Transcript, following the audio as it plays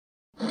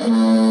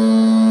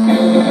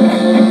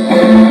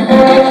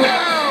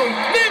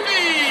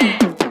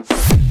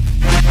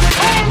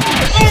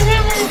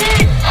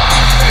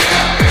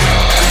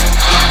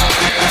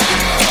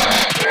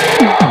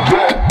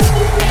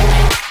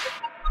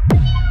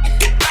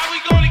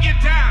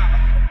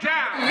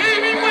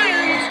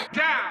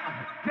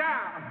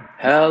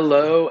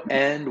Hello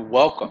and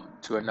welcome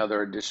to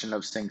another edition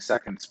of Sing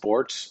Second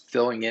Sports.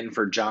 Filling in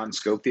for John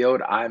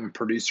Schofield, I'm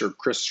producer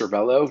Chris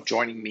Cervello.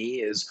 Joining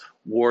me is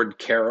Ward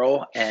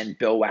Carroll and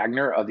Bill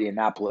Wagner of the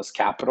Annapolis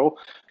Capital.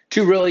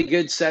 Two really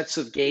good sets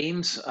of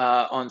games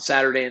on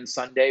Saturday and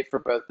Sunday for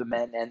both the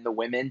men and the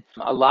women.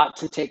 A lot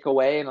to take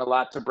away and a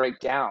lot to break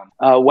down.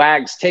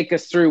 Wags, take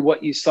us through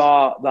what you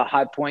saw, the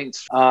high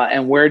points,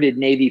 and where did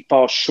Navy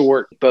fall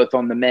short, both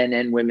on the men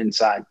and women's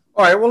side?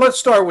 All right, well, let's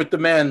start with the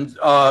men.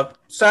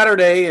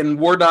 Saturday, and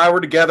Ward and I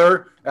were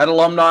together at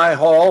Alumni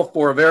Hall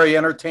for a very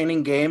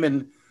entertaining game,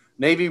 and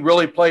Navy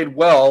really played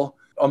well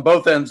on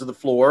both ends of the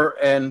floor.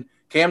 And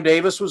Cam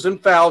Davis was in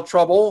foul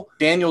trouble.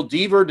 Daniel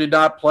Deaver did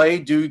not play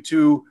due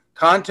to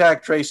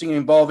contact tracing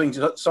involving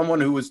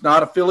someone who was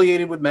not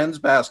affiliated with men's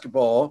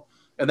basketball.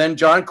 And then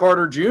John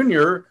Carter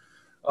Jr.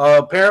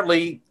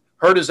 Apparently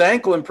hurt his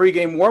ankle in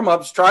pregame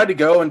warmups, tried to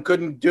go and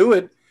couldn't do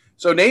it.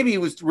 So Navy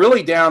was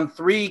really down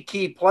three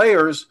key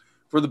players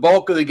for the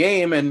bulk of the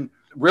game, and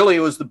really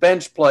it was the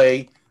bench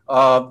play.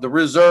 The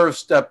reserve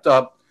stepped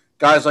up,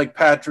 guys like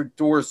Patrick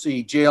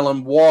Dorsey,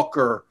 Jalen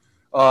Walker,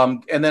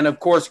 and then, of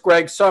course,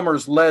 Greg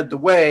Summers led the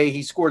way.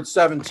 He scored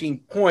 17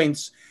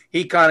 points.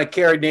 He kind of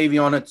carried Navy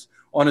on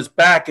his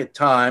back at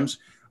times.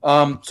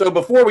 So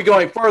before we go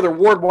any further,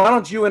 Ward, why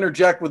don't you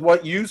interject with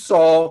what you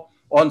saw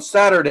on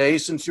Saturday,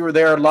 since you were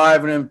there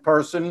live and in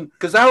person,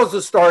 because that was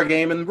the star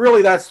game, and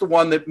really that's the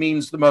one that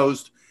means the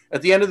most.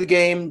 At the end of the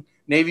game,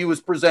 Navy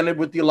was presented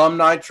with the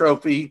Alumni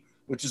Trophy,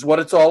 which is what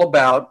it's all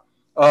about.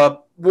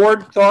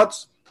 Ward,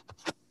 thoughts?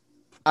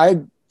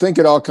 I think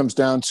it all comes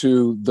down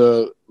to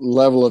the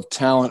level of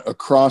talent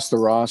across the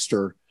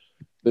roster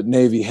that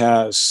Navy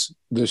has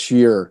this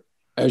year.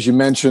 As you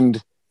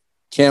mentioned,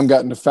 Cam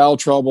got into foul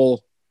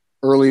trouble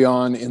early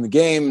on in the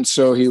game,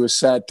 so he was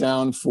sat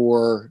down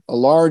for a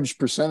large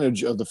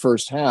percentage of the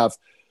first half,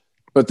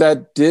 but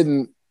that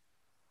didn't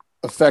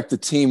affect the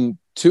team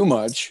too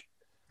much,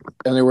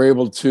 and they were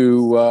able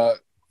to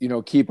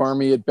keep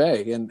Army at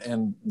bay.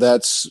 And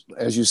that's,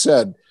 as you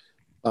said,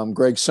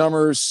 Greg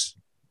Summers,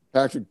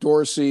 Patrick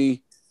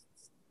Dorsey,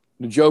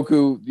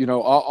 Njoku,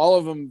 all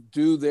of them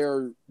do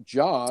their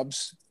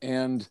jobs,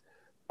 and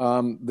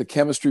the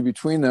chemistry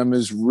between them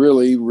is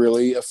really,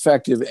 really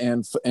effective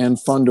and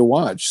fun to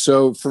watch.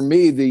 So for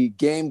me, the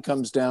game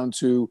comes down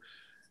to,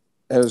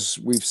 as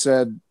we've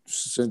said,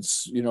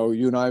 since,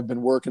 you and I have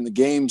been working the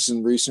games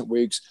in recent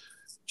weeks,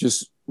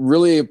 just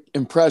really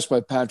impressed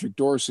by Patrick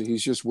Dorsey.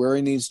 He's just where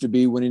he needs to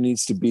be when he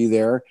needs to be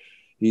there.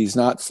 He's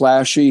not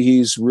flashy.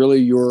 He's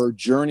really your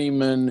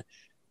journeyman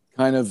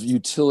kind of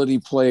utility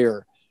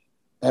player.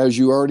 As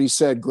you already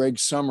said, Greg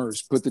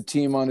Summers put the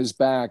team on his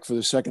back for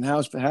the second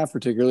half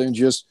particularly, and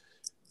just,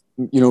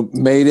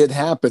 made it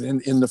happen.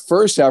 And in the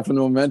first half, when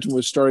the momentum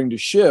was starting to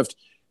shift,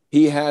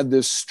 he had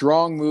this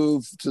strong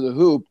move to the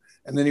hoop,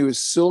 and then he was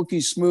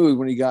silky smooth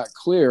when he got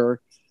clear.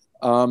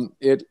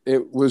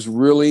 It was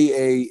really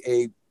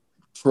a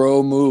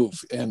pro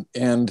move,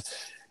 and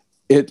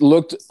it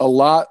looked a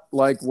lot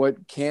like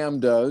what Cam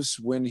does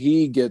when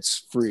he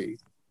gets free.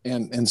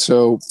 And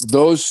so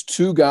those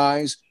two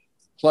guys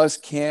plus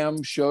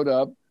Cam showed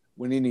up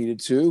when he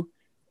needed to,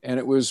 and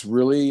it was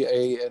really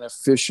an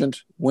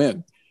efficient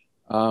win.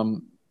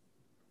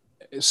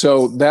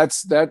 So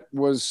that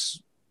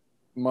was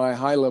my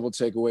high-level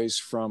takeaways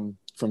from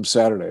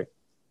Saturday.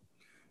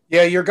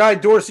 Yeah, your guy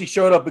Dorsey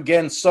showed up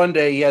again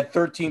Sunday. He had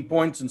 13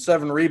 points and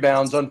 7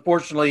 rebounds.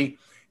 Unfortunately,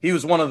 he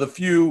was one of the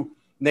few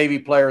Navy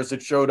players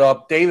that showed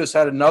up. Davis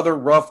had another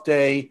rough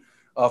day,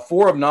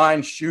 4 of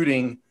 9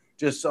 shooting.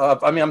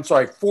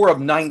 4 of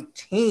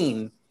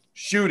 19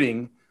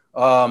 shooting.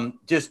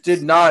 Just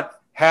did not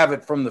have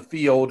it from the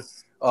field.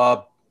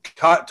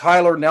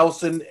 Tyler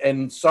Nelson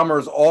and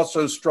Summers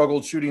also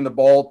struggled shooting the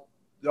ball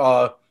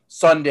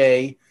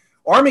Sunday.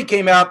 Army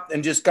came out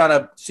and just kind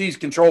of seized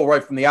control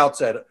right from the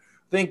outset. I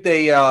think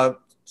they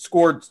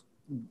scored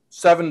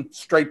 7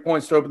 straight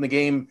points to open the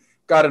game,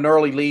 got an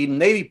early lead, and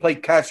Navy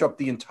played catch-up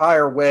the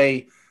entire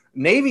way.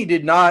 Navy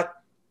did not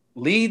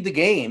lead the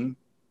game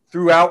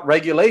throughout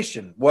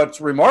regulation.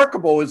 What's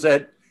remarkable is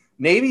that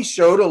Navy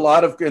showed a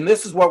lot of, and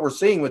this is what we're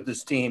seeing with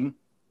this team,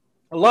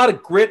 a lot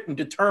of grit and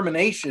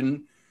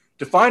determination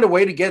to find a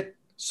way to get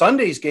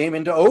Sunday's game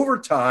into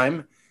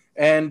overtime.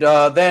 And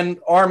then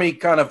Army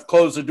kind of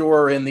closed the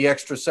door in the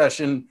extra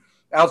session,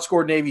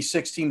 outscored Navy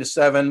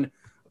 16-7,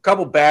 a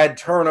couple bad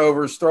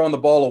turnovers, throwing the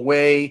ball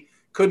away,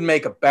 couldn't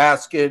make a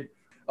basket.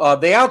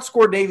 They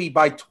outscored Navy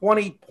by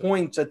 20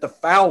 points at the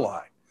foul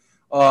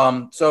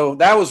line. So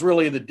that was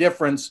really the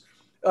difference.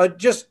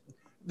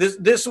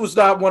 This was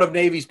not one of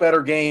Navy's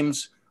better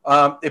games.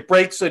 It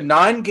breaks a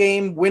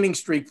 9-game winning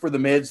streak for the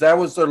Mids. That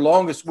was their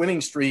longest winning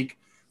streak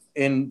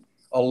in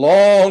a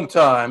long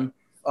time.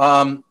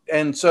 And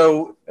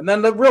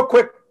then the real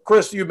quick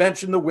Chris, you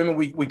mentioned the women.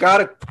 We got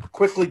to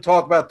quickly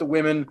talk about the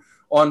women.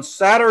 On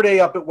Saturday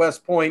up at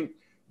West Point,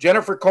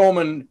 Jennifer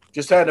Coleman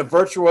just had a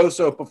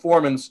virtuoso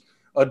performance,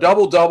 a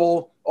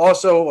double-double,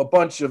 also a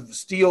bunch of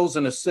steals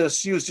and assists.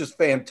 She was just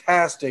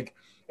fantastic.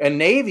 And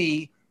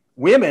Navy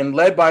women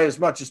led by as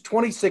much as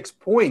 26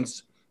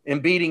 points in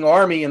beating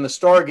Army in the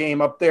Star game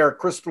up there at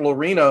Crystal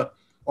Arena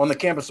on the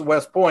campus of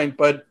West Point.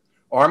 But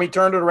Army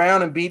turned it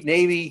around and beat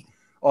Navy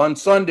on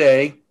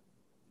Sunday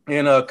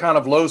in a kind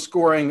of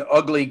low-scoring,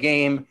 ugly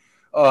game.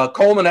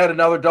 Coleman had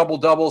another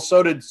double-double.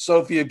 So did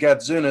Sophia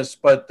Gatzunas,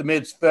 but the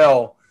mids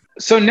fell.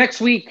 So next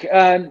week,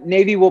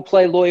 Navy will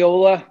play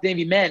Loyola.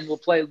 Navy men will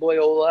play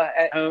Loyola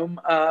at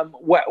home.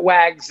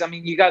 Wags, I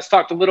mean, you guys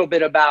talked a little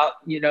bit about,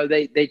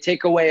 they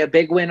take away a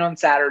big win on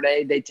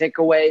Saturday. They take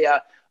away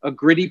a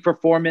gritty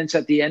performance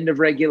at the end of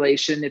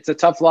regulation. It's a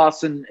tough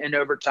loss in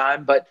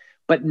overtime, but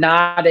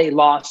not a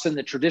loss in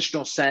the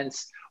traditional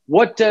sense.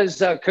 What does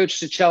Coach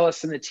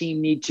DeChellis and the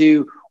team need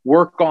to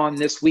work on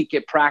this week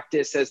at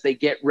practice as they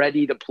get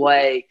ready to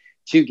play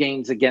 2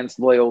 games against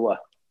Loyola?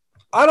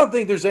 I don't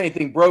think there's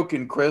anything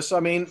broken, Chris. I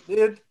mean,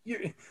 they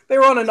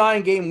were on a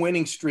 9-game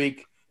winning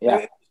streak. Yeah.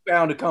 It's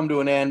bound to come to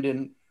an end.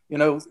 And,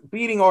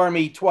 beating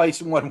Army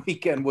twice in one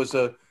weekend was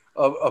a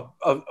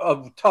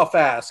tough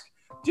ask.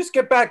 Just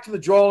get back to the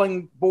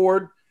drawing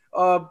board.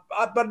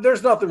 But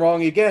there's nothing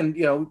wrong. Again,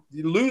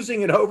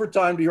 losing in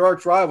overtime to your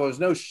arch rival, there's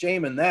no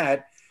shame in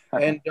that.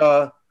 And,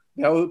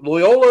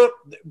 Loyola,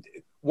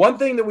 one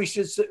thing that we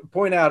should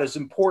point out is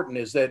important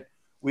is that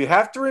we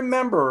have to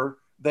remember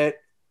that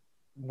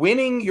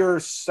winning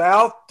your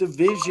South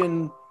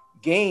Division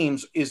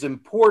games is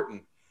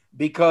important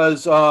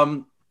because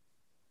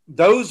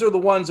those are the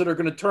ones that are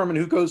going to determine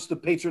who goes to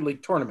the Patriot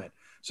League tournament.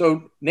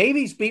 So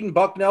Navy's beaten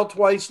Bucknell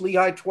twice,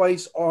 Lehigh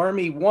twice,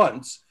 Army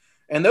once,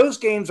 and those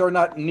games are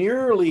not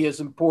nearly as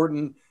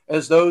important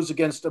as those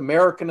against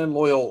American and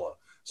Loyola.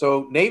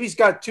 So Navy's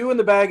got 2 in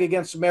the bag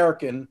against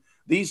American.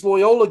 These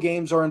Loyola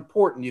games are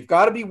important. You've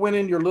got to be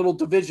winning your little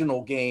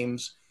divisional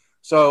games.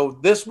 So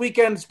this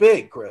weekend's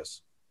big, Chris.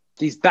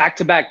 These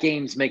back-to-back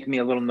games make me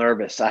a little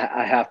nervous,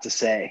 I have to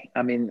say.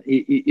 I mean,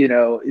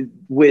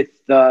 with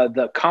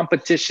the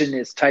competition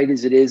as tight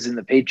as it is in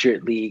the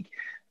Patriot League,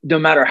 no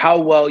matter how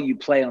well you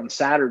play on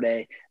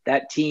Saturday,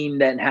 that team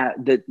then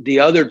the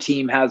other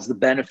team has the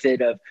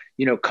benefit of,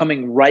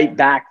 coming right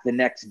back the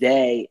next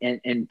day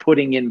and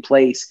putting in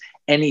place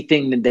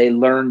anything that they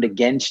learned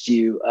against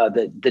you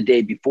the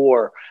day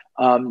before.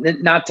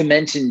 Not to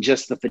mention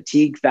just the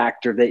fatigue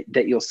factor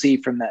that you'll see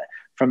from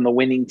the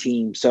winning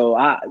team. So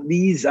I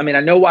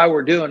know why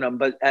we're doing them,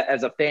 but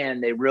as a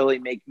fan, they really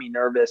make me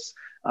nervous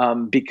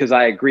because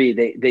I agree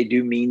they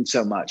do mean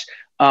so much.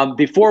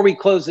 Before we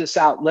close this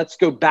out, let's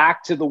go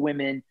back to the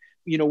women.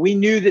 We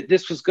knew that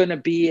this was going to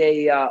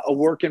be a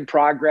work in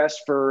progress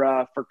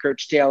for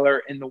Coach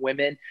Taylor and the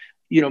women.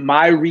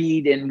 My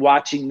read in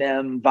watching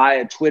them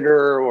via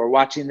Twitter or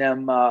watching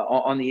them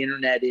on the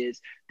internet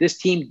is this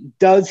team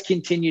does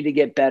continue to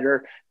get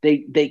better.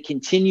 They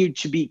continue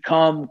to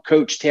become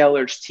Coach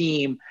Taylor's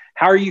team.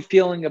 How are you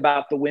feeling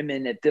about the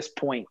women at this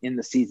point in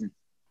the season?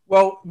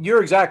 Well,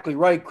 you're exactly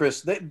right,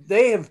 Chris.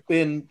 They have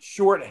been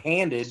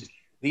shorthanded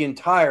the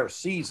entire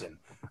season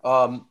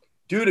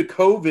due to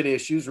COVID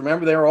issues.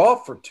 Remember, they were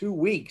off for 2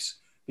 weeks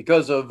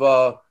because of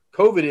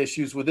COVID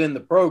issues within the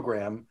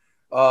program.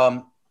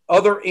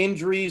 Other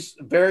injuries,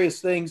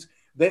 various things.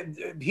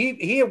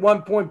 He at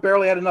one point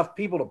barely had enough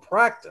people to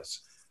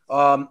practice.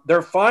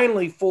 They're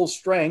finally full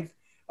strength.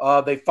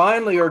 They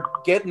finally are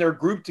getting their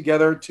group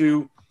together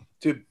to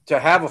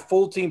have a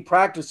full team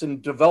practice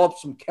and develop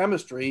some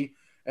chemistry.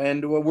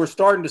 And we're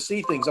starting to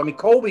see things. I mean,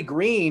 Colby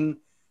Green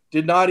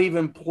did not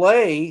even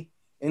play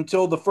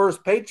until the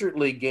first Patriot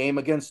League game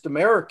against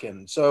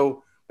American.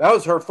 So that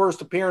was her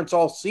first appearance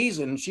all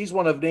season. She's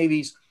one of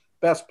Navy's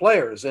best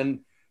players. And,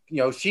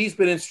 she's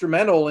been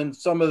instrumental in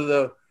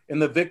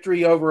the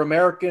victory over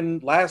American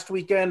last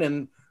weekend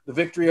and the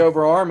victory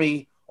over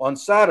Army on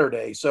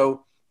Saturday.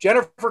 So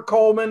Jennifer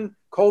Coleman,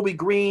 Colby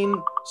Green,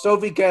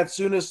 Sophie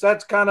Gatzunas,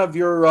 that's kind of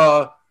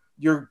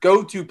your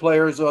go-to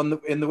players and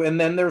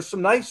then there's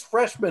some nice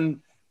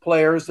freshman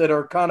players that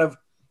are kind of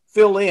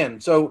fill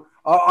in. So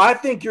I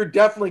think you're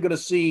definitely going to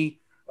see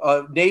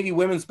Navy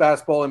women's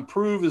basketball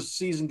improve as the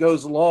season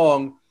goes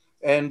along.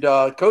 And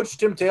Coach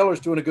Tim Taylor's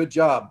doing a good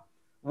job.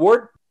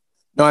 Ward?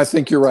 No, I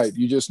think you're right.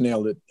 You just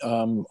nailed it.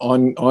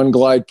 On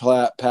glide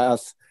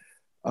path.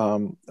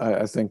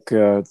 I think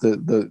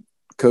the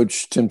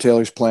Coach Tim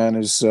Taylor's plan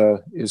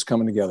is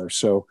coming together.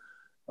 So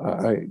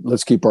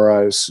let's keep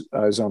our eyes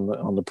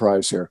on the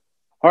prize here.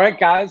 All right,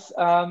 guys.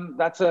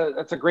 That's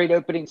a great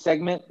opening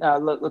segment.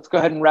 Let's go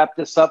ahead and wrap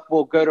this up.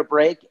 We'll go to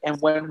break, and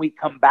when we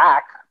come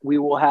back, we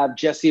will have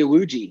Jesse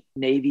Awuji,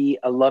 Navy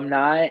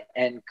alumni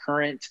and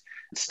current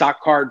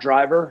stock car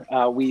driver.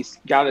 We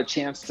got a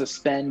chance to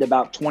spend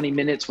about 20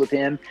 minutes with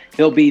him.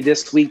 He'll be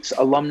this week's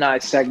alumni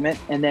segment,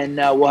 and then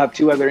we'll have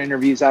 2 other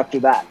interviews after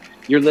that.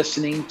 You're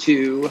listening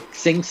to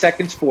Sing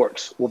Second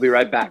Sports. We'll be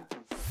right back.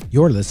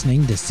 You're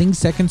listening to Sing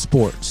Second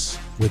Sports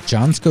with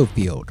John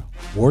Schofield,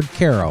 Ward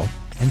Carroll,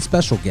 and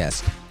special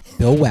guest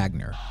Bill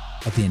Wagner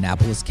of the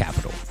Annapolis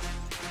Capital.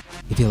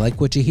 If you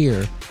like what you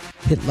hear,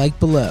 hit like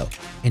below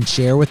and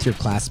share with your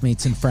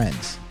classmates and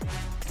friends.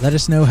 Let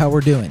us know how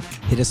we're doing.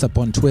 Hit us up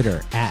on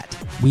Twitter at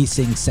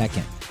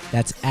WeSingSecond.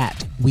 That's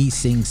at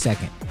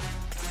WeSingSecond.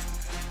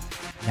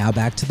 Now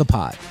back to the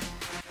pod.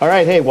 All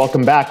right. Hey,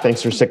 welcome back.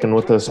 Thanks for sticking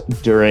with us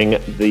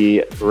during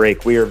the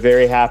break. We are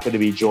very happy to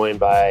be joined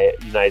by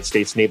United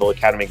States Naval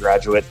Academy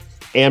graduate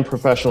and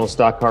professional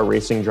stock car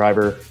racing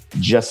driver,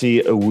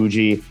 Jesse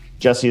Iwuji.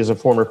 Jesse is a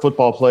former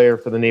football player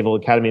for the Naval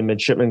Academy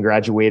midshipman,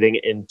 graduating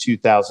in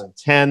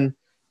 2010.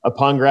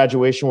 Upon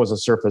graduation, was a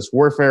surface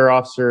warfare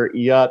officer.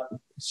 Yet,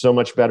 so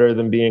much better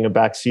than being a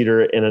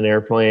backseater in an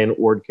airplane.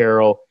 Ward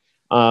Carroll.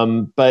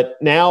 But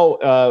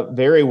now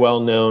very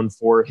well known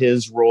for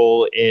his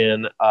role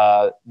in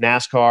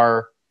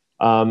NASCAR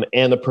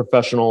and the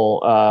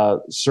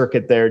professional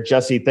circuit there.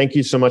 Jesse, thank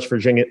you so much for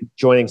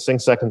joining Sing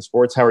Second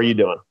Sports. How are you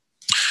doing?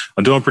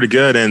 I'm doing pretty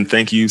good, and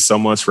thank you so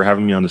much for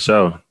having me on the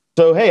show.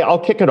 So, hey, I'll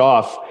kick it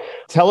off.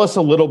 Tell us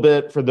a little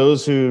bit, for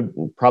those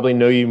who probably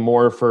know you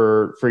more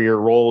for your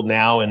role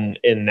now in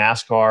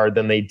NASCAR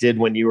than they did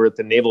when you were at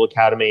the Naval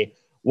Academy.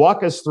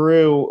 Walk us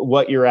through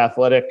what your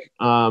athletic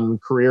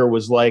career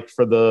was like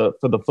for the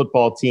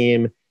football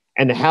team,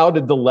 and how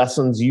did the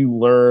lessons you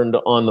learned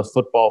on the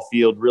football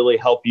field really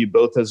help you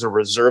both as a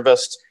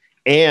reservist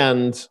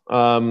and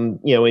in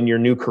your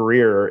new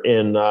career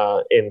in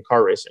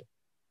car racing?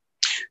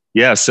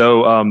 Yeah,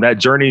 so that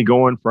journey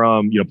going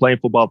from playing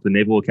football at the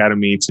Naval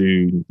Academy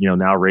to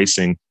now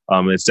racing,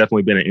 it's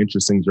definitely been an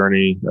interesting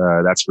journey.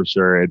 That's for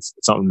sure. It's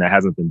something that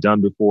hasn't been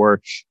done before.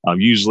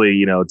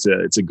 Usually,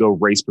 to go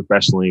race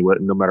professionally,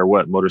 no matter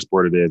what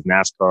motorsport it is,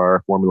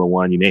 NASCAR, Formula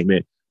One, you name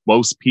it.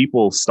 Most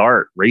people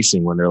start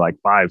racing when they're like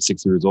 5,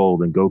 6 years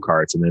old in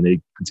go-karts, and then they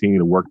continue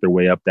to work their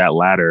way up that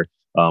ladder.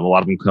 A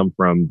lot of them come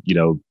from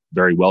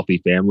very wealthy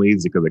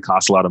families because it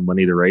costs a lot of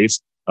money to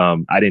race.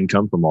 I didn't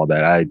come from all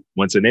that. I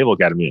went to Naval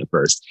Academy at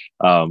first,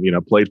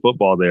 played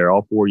football there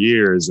all 4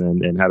 years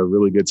and had a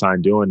really good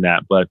time doing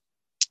that. But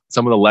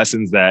some of the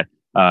lessons that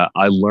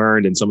I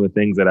learned and some of the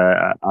things that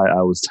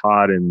I was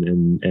taught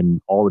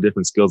and all the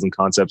different skills and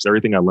concepts,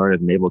 everything I learned at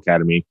the Naval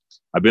Academy,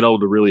 I've been able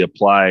to really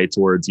apply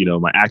towards,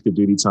 my active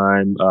duty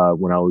time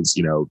when I was,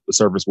 a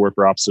surface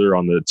warfare officer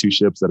on the 2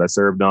 ships that I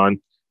served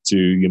on,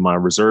 to my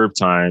reserve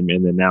time.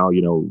 And then now,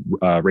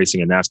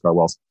 racing in NASCAR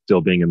while still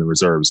being in the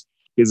reserves.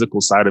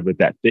 Physical side of it,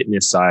 that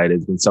fitness side,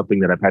 has been something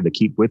that I've had to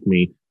keep with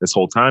me this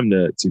whole time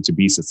to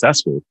be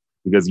successful.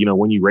 Because,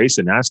 when you race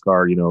in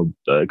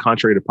NASCAR,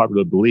 contrary to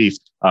popular belief,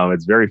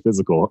 it's very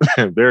physical,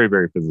 very,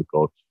 very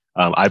physical.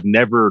 I've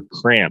never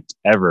cramped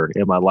ever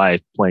in my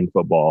life playing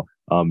football.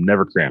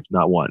 Never cramped,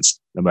 not once.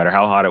 No matter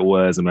how hot it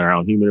was, no matter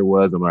how humid it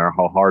was, no matter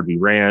how hard we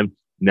ran,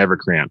 never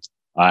cramped.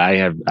 I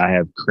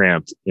have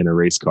cramped in a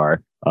race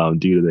car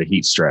due to the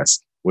heat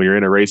stress. When you're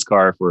in a race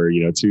car for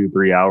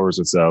 2-3 hours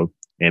or so,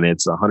 and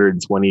it's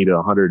 120 to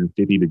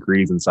 150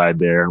 degrees inside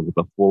there with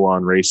a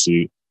full-on race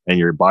suit, and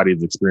your body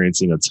is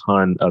experiencing a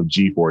ton of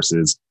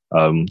G-forces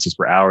just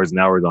for hours and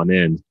hours on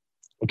end,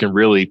 it can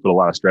really put a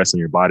lot of stress on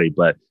your body.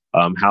 But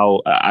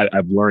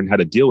I've learned how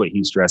to deal with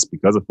heat stress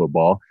because of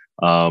football.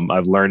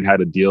 I've learned how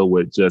to deal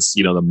with just,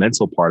 the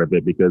mental part of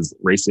it, because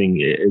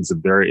racing is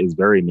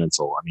very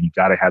mental. I mean, you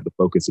got to have the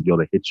focus to be able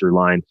to hit your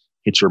line,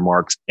 hit your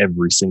marks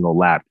every single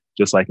lap.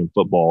 Just like in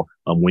football,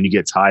 when you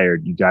get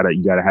tired, you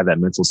gotta have that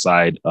mental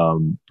side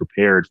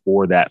prepared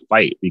for that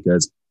fight,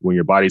 because when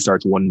your body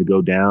starts wanting to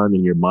go down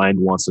and your mind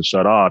wants to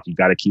shut off, you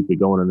got to keep it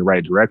going in the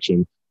right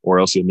direction, or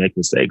else you'll make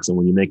mistakes. And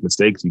when you make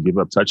mistakes, you give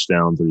up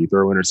touchdowns, or you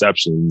throw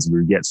interceptions,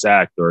 or you get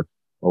sacked, or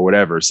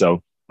whatever.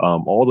 So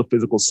all the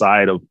physical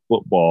side of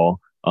football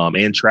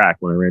and track,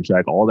 when I ran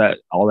track, all that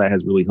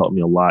has really helped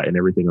me a lot in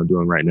everything I'm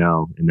doing right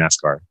now in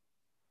NASCAR.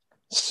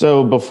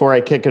 So before I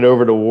kick it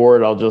over to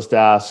Ward, I'll just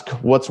ask,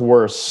 what's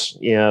worse,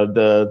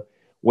 the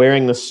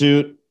wearing the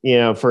suit,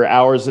 for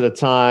hours at a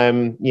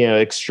time,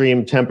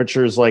 extreme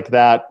temperatures like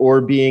that,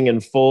 or being in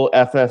full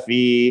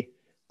FFE,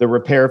 the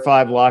Repair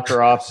 5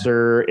 locker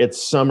officer,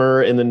 it's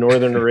summer in the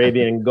Northern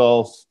Arabian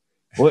Gulf.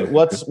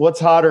 What's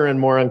hotter and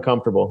more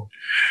uncomfortable?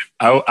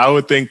 I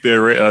would think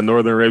the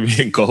Northern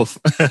Arabian Gulf.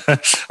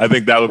 I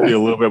think that would be a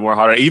little bit more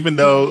hotter, even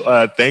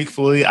though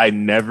thankfully I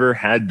never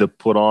had to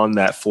put on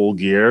that full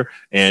gear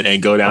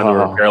and go down to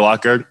a repair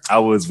locker. I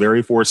was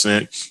very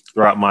fortunate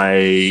throughout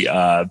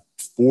my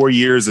 4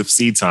 years of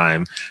sea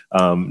time,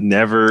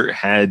 never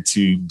had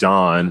to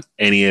don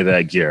any of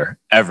that gear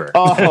ever.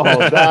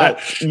 Oh,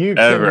 that you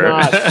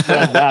cannot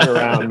spread that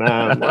around,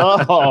 man.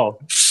 Oh,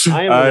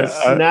 I am going to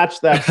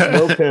snatch that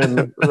smoke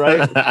pin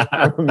right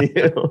from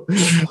you.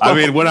 I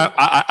mean, when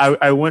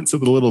I went to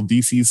the little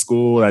DC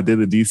school, I did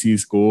the DC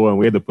school, and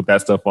we had to put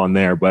that stuff on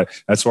there. But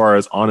as far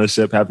as on a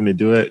ship having to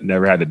do it,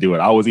 never had to do it.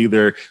 I was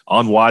either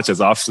on watch as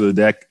officer of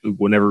the deck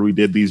whenever we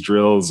did these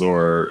drills,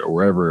 or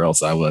wherever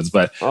else I was.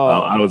 But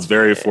I was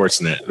very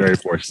fortunate, very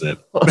fortunate.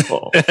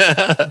 Oh.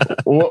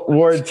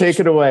 Ward, take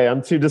it away.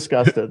 I'm too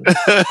disgusted.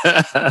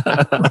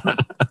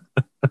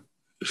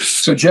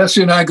 So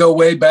Jesse and I go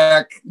way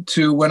back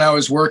to when I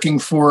was working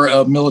for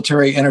a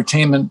military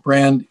entertainment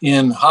brand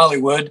in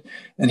Hollywood,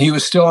 and he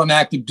was still on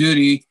active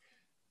duty.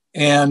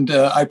 And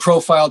I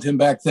profiled him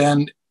back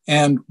then.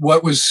 And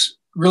what was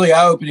really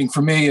eye-opening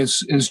for me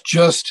is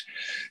just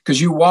because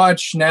you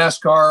watch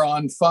NASCAR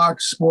on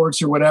Fox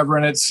Sports or whatever,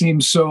 and it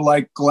seems so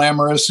like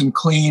glamorous and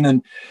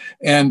clean.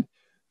 And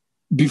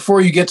before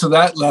you get to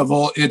that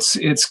level,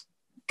 it's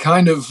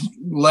kind of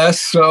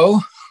less so.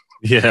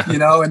 Yeah.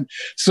 And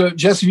so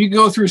Jesse, if you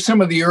go through some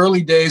of the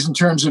early days in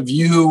terms of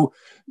you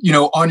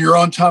on your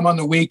own time on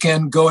the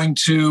weekend, going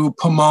to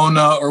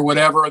Pomona or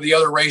whatever, or the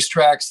other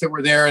racetracks that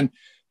were there and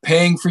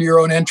paying for your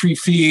own entry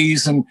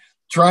fees and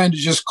trying to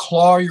just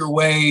claw your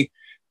way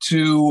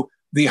to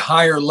the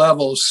higher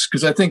levels.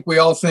 Because I think we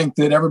all think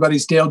that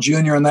everybody's Dale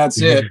Jr. and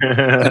that's it.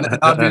 And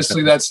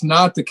obviously that's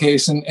not the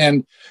case.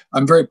 And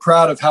I'm very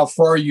proud of how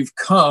far you've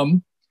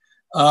come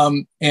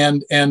and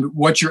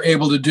what you're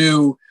able to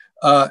do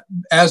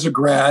as a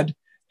grad,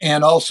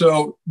 and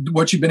also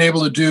what you've been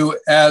able to do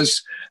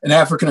as an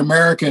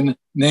African-American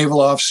naval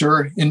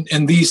officer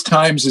in these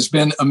times has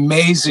been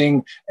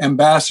amazing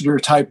ambassador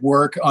type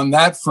work on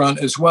that front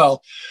as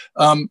well.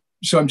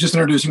 So I'm just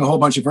introducing a whole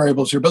bunch of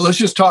variables here, but let's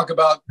just talk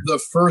about the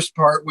first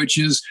part, which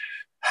is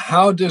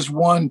how does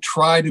one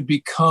try to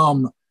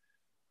become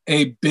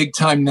a big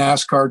time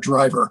NASCAR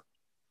driver?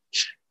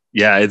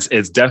 Yeah,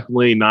 it's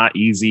definitely not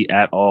easy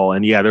at all.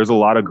 And yeah, there's a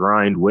lot of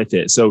grind with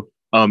it. So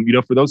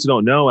for those who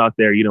don't know out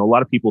there, a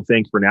lot of people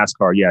think for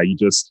NASCAR,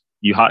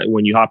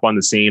 when you hop on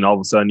the scene, all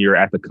of a sudden you're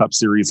at the Cup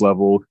Series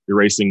level, you're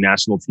racing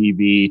national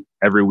TV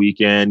every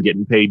weekend,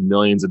 getting paid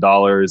millions of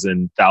dollars,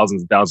 and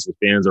thousands of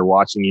fans are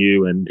watching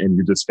you, and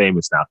you're just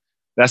famous now.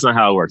 That's not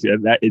how it works.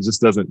 It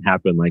just doesn't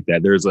happen like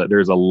that. There's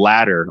a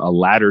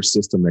ladder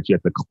system that you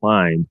have to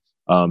climb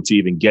to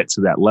even get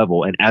to that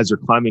level. And as you're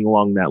climbing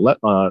along that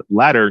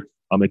ladder,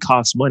 it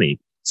costs money.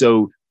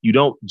 So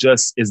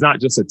it's not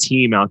just a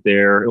team out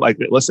there. Like,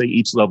 let's say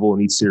each level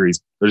in each series,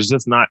 there's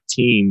just not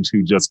teams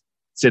who just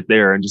sit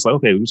there and just like,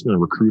 okay, we're just going to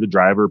recruit a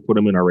driver, put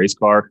them in our race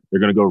car. They're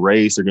going to go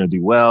race. They're going to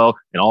do well,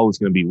 and all is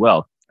going to be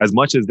well. As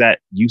much as that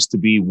used to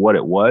be what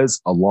it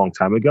was a long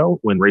time ago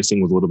when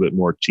racing was a little bit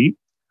more cheap,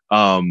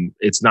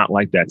 it's not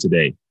like that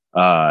today.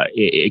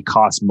 It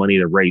costs money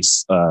to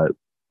race.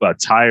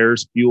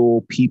 Tires,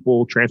 fuel,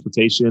 people,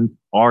 transportation,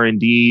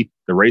 R&D,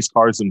 the race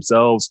cars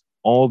themselves,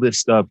 all this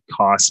stuff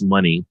costs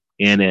money.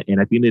 And at the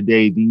end of the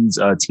day, these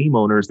team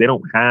owners, they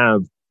don't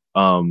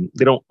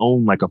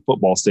own like a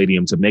football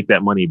stadium to make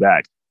that money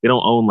back. They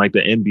don't own like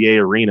the NBA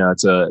arena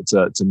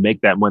to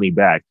make that money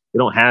back. They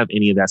don't have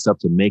any of that stuff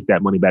to make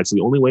that money back. So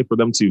the only way for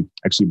them to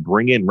actually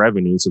bring in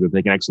revenue so that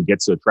they can actually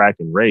get to a track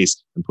and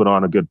race and put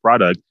on a good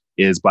product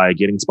is by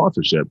getting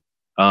sponsorship.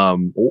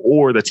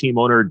 Or the team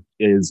owner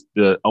is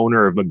the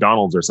owner of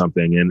McDonald's or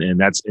something,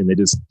 and they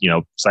just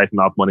siphon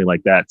off money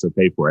like that to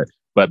pay for it.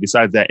 But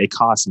besides that, it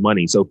costs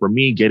money. So for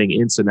me, getting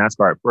into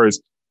NASCAR at first,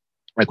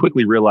 I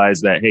quickly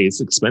realized that, hey,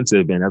 it's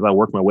expensive. And as I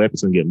work my way up,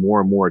 it's going to get more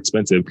and more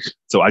expensive.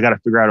 So I got to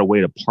figure out a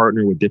way to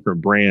partner with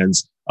different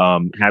brands,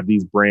 have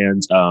these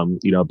brands,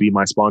 be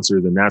my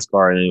sponsors in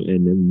NASCAR,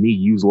 and me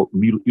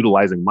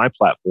utilizing my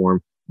platform,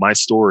 my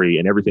story,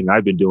 and everything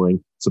I've been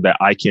doing so that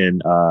I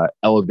can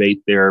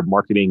elevate their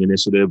marketing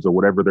initiatives or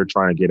whatever they're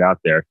trying to get out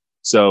there.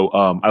 So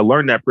I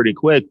learned that pretty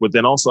quick, but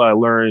then also I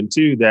learned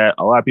too that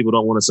a lot of people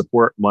don't want to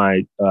support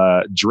my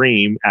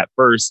dream at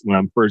first when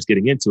I'm first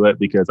getting into it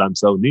because I'm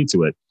so new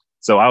to it.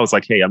 So I was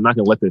like, hey, I'm not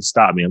going to let this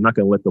stop me. I'm not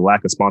going to let the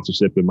lack of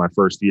sponsorship in my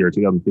first year,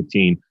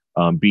 2015,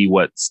 be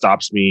what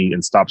stops me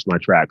and stops my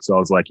track. So I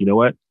was like, you know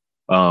what?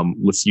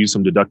 Let's use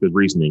some deductive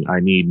reasoning. I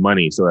need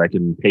money so I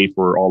can pay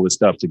for all this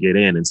stuff to get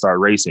in and start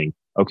racing.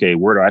 Okay,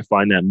 where do I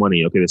find that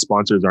money? Okay, the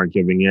sponsors aren't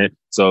giving it.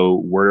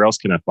 So where else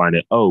can I find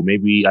it? Oh,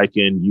 maybe I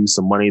can use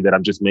some money that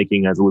I'm just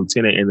making as a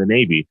lieutenant in the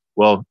Navy.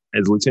 Well,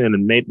 as a lieutenant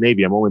in the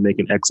Navy, I'm only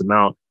making X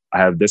amount. I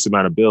have this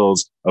amount of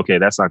bills. Okay,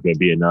 that's not going to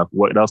be enough.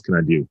 What else can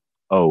I do?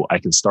 Oh, I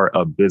can start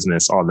a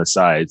business on the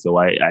side. So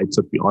I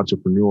took the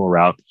entrepreneurial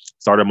route,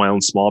 started my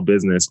own small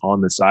business on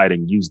the side,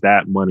 and used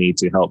that money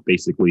to help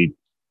basically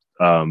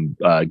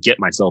get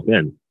myself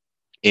in.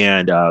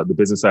 And the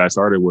business that I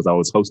started was I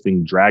was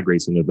hosting drag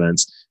racing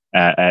events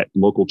at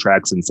local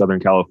tracks in Southern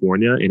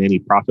California. And any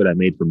profit I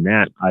made from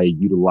that, I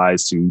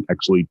utilized to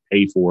actually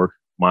pay for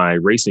my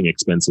racing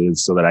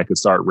expenses so that I could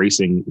start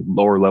racing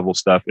lower level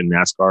stuff in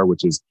NASCAR,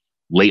 which is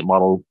late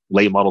model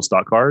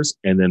stock cars.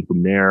 And then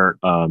from there,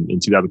 in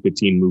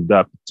 2015, moved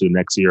up to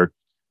next year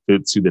to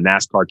the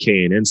NASCAR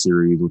K&N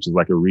series, which is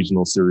like a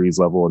regional series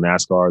level of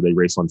NASCAR. They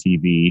race on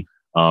TV.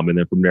 And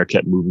then from there,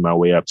 kept moving my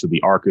way up to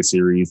the ARCA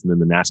series and then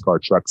the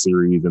NASCAR Truck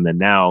series. And then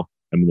now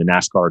I'm in the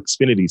NASCAR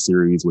Xfinity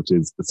series, which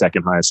is the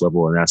second highest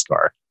level of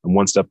NASCAR. I'm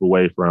one step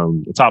away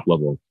from the top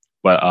level.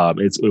 But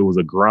it was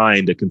a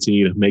grind to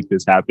continue to make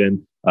this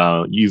happen,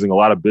 using a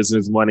lot of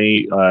business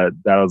money that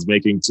I was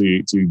making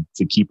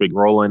to keep it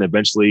rolling.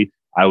 Eventually,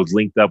 I was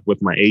linked up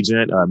with my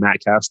agent, Matt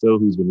Casto,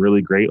 who's been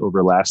really great over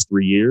the last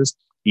 3 years.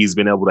 He's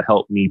been able to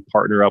help me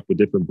partner up with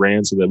different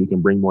brands so that we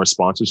can bring more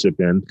sponsorship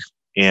in.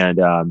 And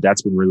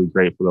that's been really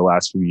great for the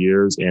last few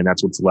years. And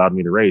that's what's allowed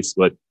me to race.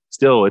 But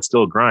still, it's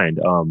still a grind.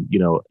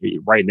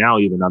 Right now,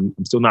 even I'm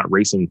still not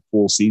racing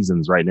full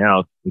seasons right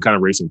now. I'm kind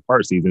of racing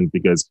part seasons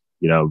because,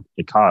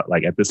 it caught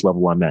like at this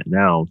level I'm at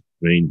now.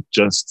 I mean,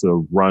 just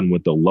to run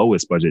with the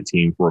lowest budget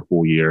team for a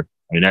full year,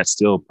 I mean, that's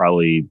still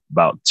probably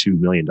about $2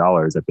 million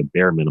at the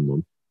bare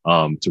minimum.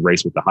 To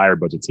race with the higher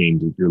budget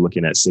teams, you're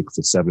looking at $6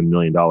 to $7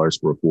 million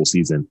for a full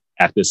season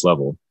at this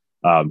level.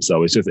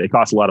 So it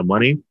costs a lot of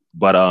money.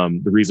 But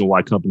the reason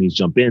why companies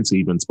jump in to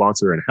even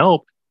sponsor and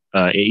help,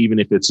 even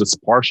if it's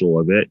just partial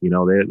of it,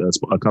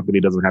 a company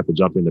doesn't have to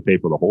jump in to pay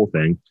for the whole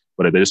thing,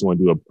 but if they just want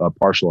to do a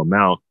partial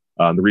amount,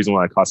 the reason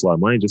why it costs a lot of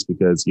money, just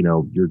because,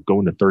 you're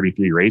going to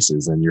 33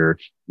 races and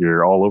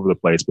you're all over the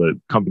place, but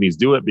companies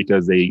do it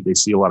because they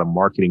see a lot of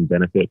marketing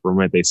benefit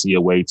from it. They see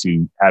a way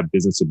to have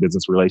business to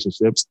business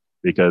relationships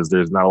because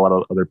there's not a lot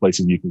of other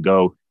places you can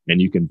go and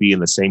you can be in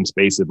the same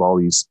space of all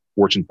these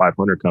Fortune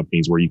 500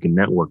 companies where you can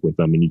network with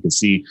them and you can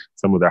see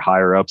some of their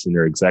higher ups and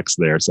their execs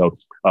there. So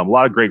a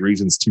lot of great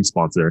reasons to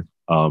sponsor.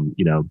 Companies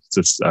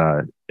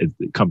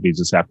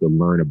just have to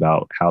learn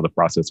about how the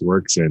process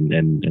works and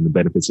the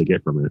benefits they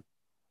get from it.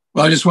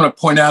 Well, I just want to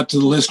point out to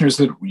the listeners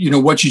that,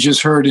 what you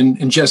just heard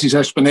in Jesse's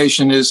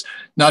explanation is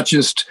not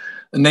just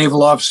a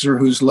naval officer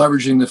who's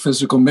leveraging the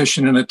physical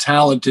mission and a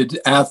talented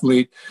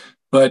athlete,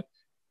 but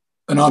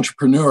an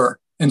entrepreneur.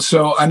 And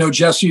so I know,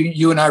 Jesse,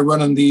 you and I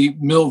run in the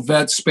Mill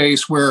Vet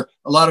space where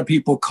a lot of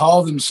people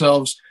call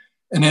themselves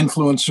an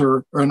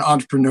influencer or an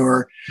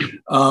entrepreneur.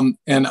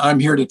 And I'm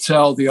here to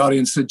tell the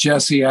audience that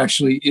Jesse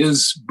actually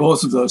is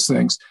both of those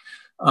things.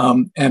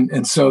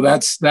 And so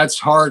that's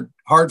hard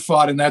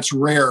fought and that's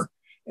rare.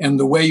 And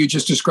the way you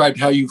just described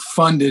how you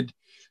funded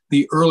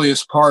the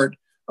earliest part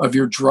of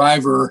your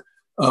driver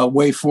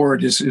way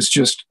forward is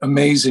just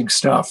amazing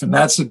stuff. And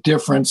that's the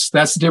difference.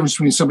 That's the difference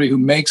between somebody who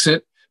makes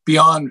it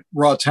beyond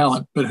raw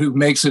talent, but who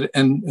makes it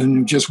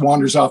and just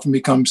wanders off and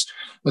becomes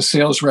a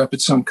sales rep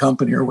at some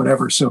company or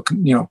whatever. So,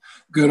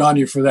 good on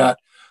you for that.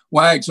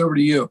 Wags, over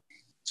to you.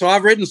 So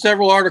I've written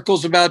several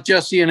articles about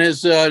Jesse and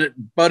his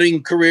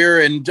budding career.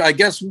 And I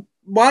guess,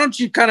 why don't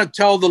you kind of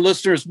tell the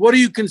listeners, what do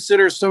you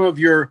consider some of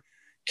your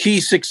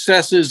key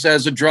successes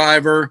as a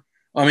driver?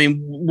 I mean,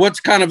 what's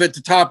kind of at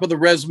the top of the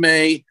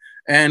resume?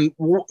 And,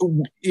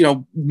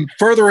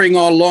 furthering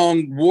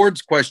along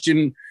Ward's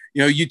question,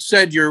 you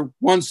said you're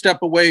one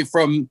step away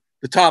from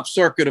the top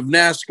circuit of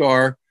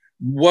NASCAR.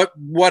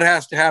 What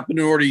has to happen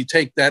in order to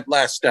take that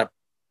last step?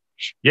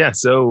 Yeah.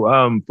 So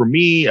for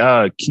me,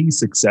 key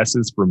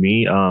successes for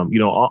me,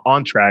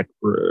 on track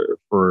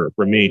for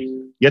me,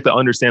 you have to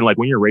understand, like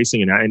when you're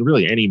racing and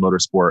really any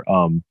motorsport,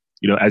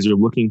 as you're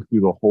looking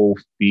through the whole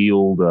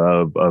field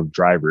of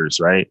drivers,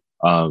 right?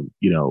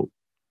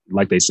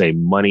 Like they say,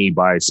 money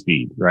buys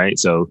speed, right?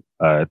 So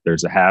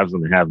there's the haves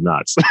and the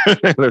have-nots.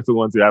 There's the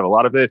ones who have a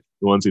lot of it,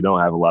 the ones who don't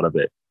have a lot of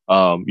it.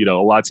 A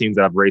lot of teams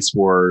that I've raced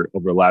for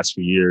over the last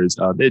few years,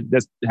 they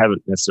just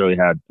haven't necessarily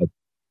had a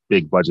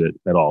big budget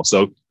at all.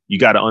 So you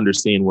got to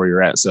understand where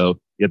you're at. So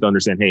you have to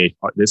understand, hey,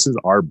 this is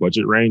our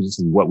budget range. This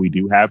is what we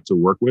do have to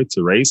work with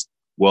to race.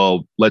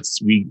 Well,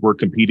 we're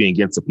competing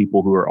against the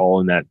people who are all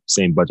in that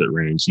same budget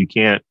range. You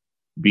can't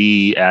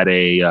be at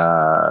a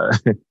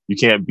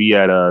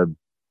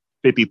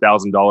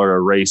 $50,000 a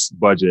race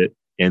budget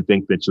and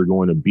think that you're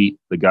going to beat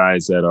the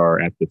guys that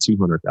are at the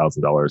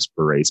 $200,000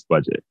 per race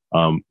budget.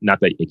 Not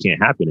that it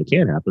can't happen. It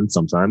can happen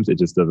sometimes.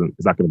 It's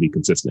not going to be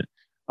consistent.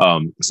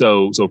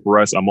 So for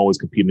us, I'm always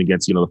competing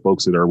against, the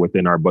folks that are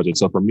within our budget.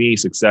 So for me,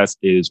 success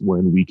is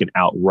when we can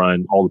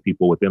outrun all the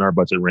people within our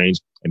budget range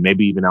and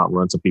maybe even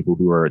outrun some people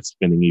who are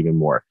spending even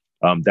more.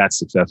 That's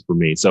success for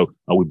me. So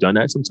we've done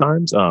that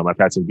sometimes. I've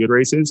had some good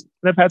races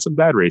and I've had some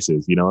bad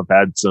races. I've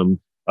had some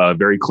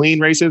very clean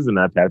races and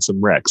I've had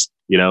some wrecks.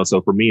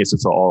 So for me,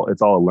 it's all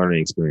a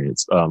learning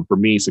experience. For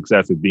me,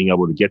 success is being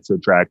able to get to the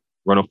track,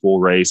 run a full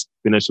race,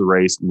 finish the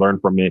race, learn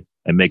from it,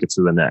 and make it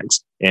to the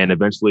next. And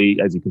eventually,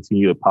 as you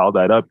continue to pile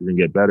that up, you're going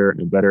to get better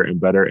and better and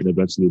better. And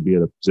eventually you'll be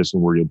at a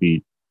position where you'll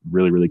be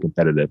really, really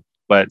competitive.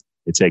 But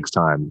it takes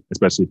time,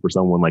 especially for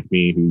someone like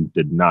me who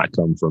did not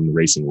come from the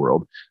racing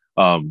world.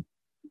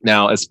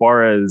 Now, as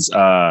far as,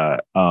 I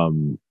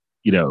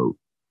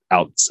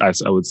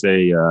would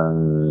say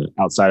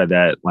outside of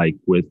that, like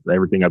with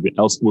everything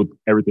else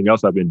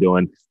I've been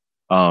doing,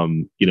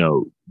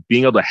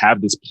 being able to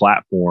have this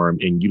platform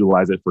and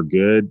utilize it for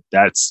good,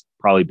 that's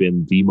probably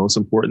been the most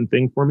important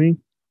thing for me.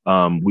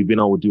 We've been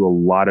able to do a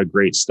lot of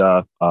great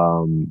stuff,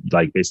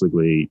 like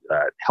basically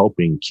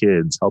helping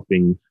kids,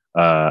 helping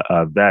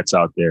vets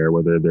out there,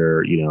 whether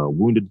they're,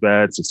 wounded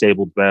vets,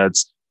 disabled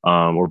vets,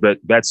 or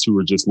vets who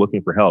are just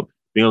looking for help.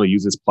 Being able to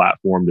use this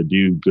platform to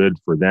do good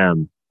for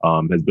them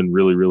has been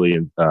really, really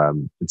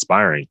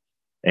inspiring.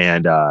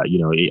 And,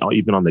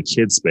 even on the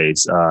kid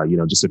space,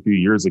 just a few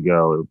years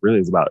ago, it really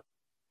is about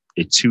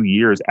 2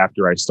 years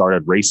after I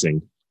started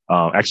racing,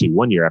 actually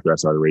 1 year after I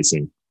started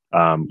racing,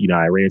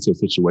 I ran into a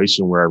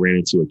situation where I ran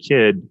into a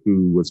kid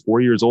who was 4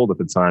 years old at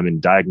the time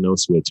and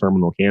diagnosed with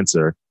terminal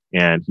cancer.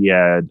 And he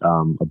had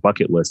a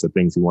bucket list of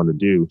things he wanted to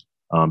do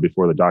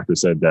before the doctor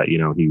said that, he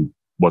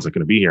wasn't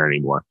going to be here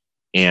anymore.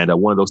 And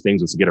one of those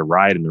things was to get a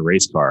ride in a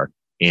race car.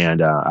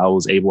 And I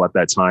was able at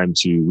that time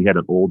we had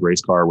an old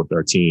race car with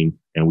our team,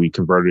 and we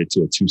converted it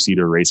to a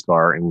 2-seater race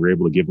car, and we were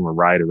able to give him a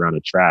ride around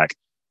the track.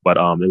 But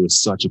it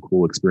was such a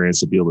cool experience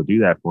to be able to do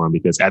that for him,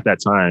 because at that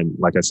time,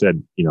 like I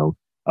said,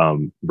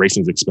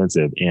 racing's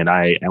expensive, and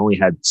I only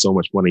had so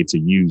much money to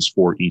use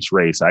for each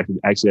race. I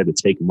actually had to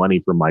take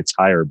money from my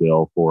tire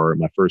bill for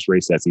my first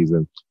race that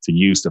season to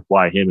use to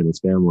fly him and his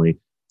family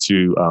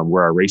to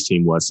where our race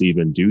team was to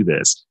even do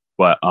this.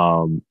 But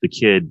the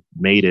kid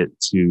made it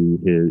to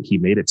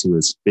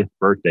his 5th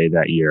birthday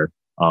that year.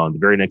 The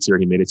very next year,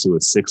 he made it to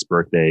his 6th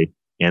birthday.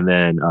 And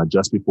then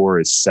just before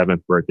his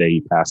 7th birthday,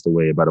 he passed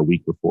away about a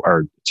week before,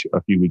 or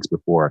a few weeks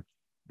before.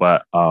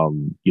 But,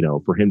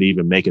 for him to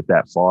even make it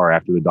that far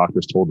after the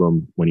doctors told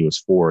him when he was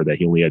 4 that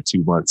he only had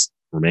 2 months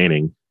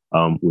remaining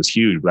was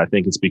huge. But I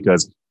think it's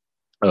because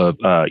of,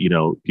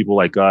 people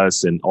like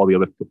us and all the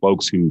other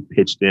folks who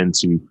pitched in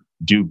to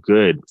do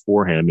good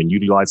for him and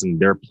utilizing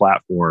their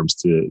platforms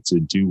to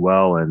do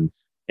well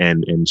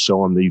and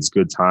show him these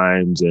good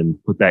times and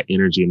put that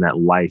energy and that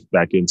life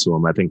back into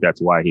him. I think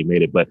that's why he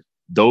made it. But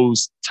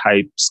those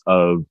types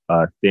of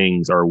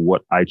things are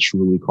what I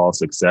truly call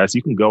success.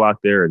 You can go out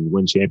there and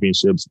win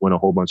championships, win a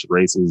whole bunch of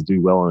races,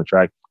 do well on the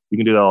track. You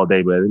can do that all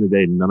day, but at the end of the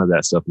day, none of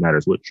that stuff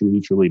matters. What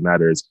truly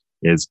matters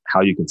is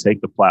how you can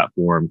take the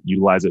platform,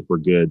 utilize it for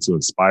good to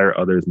inspire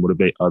others,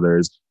 motivate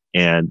others,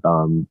 and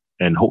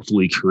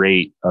hopefully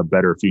create a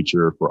better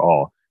future for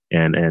all.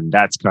 And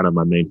that's kind of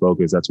my main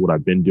focus. That's what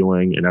I've been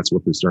doing, and that's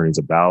what this journey is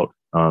about.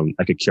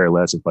 I could care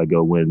less if I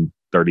go win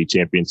 30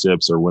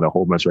 championships or win a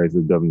whole bunch of races.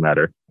 It doesn't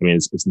matter. I mean,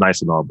 it's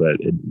nice and all, but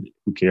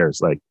who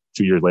cares? Like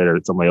 2 years later,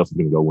 somebody else is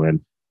going to go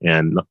win,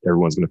 and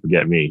everyone's going to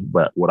forget me.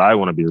 But what I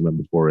want to be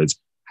remembered for is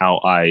how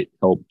I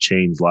help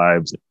change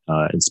lives,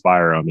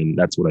 inspire them. And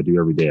that's what I do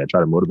every day. I try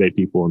to motivate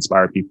people,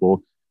 inspire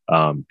people.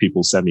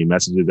 People send me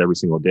messages every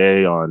single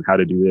day on how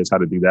to do this, how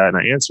to do that, and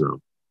I answer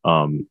them.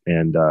 I'm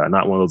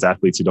not one of those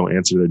athletes who don't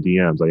answer the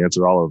DMs. I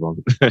answer all of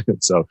them.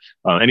 So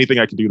anything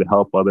I can do to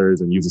help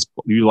others and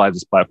utilize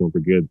this platform for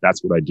good,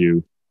 that's what I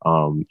do.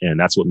 And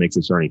that's what makes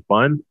this journey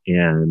fun.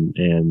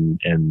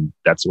 And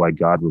that's why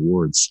God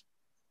rewards.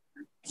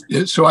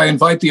 So I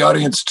invite the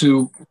audience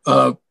to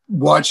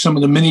watch some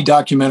of the mini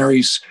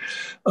documentaries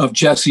of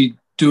Jesse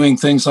doing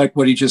things like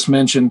what he just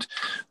mentioned.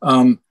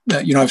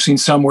 I've seen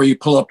some where you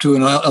pull up to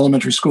an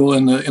elementary school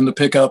in the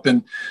pickup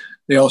and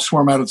they all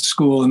swarm out of the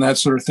school and that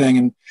sort of thing.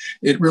 And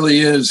it really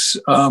is,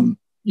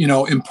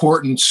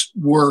 important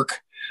work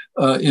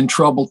in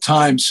troubled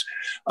times.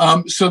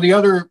 So the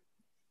other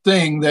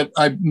thing that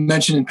I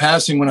mentioned in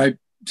passing when I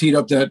teed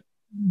up that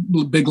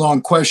big,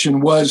 long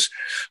question was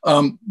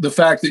the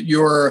fact that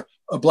you're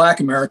a Black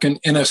American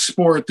in a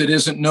sport that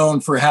isn't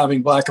known for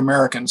having Black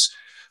Americans.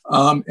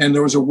 And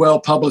there was a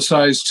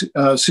well-publicized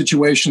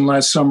situation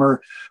last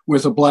summer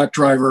with a Black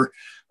driver.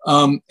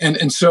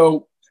 And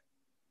so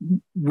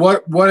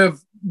what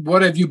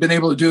have you been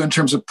able to do in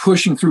terms of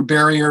pushing through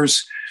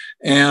barriers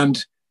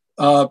and,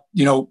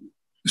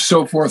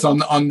 so forth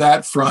on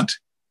that front?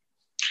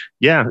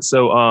 Yeah.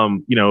 So,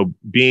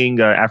 being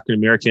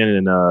African-American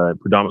in a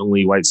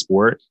predominantly white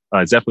sport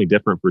is definitely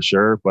different for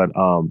sure. But,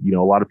 a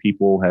lot of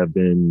people have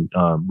been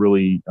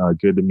really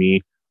good to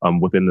me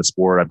within the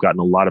sport. I've gotten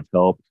a lot of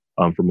help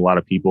from a lot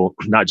of people,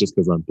 not just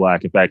because I'm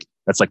Black. In fact,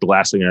 that's like the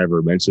last thing I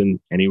ever mentioned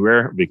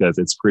anywhere because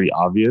it's pretty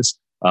obvious.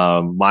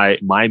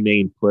 My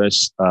main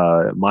push,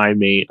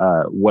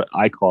 what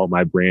I call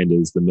my brand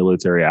is the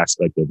military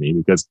aspect of me,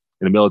 because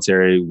in the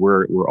military,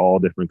 we're all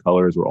different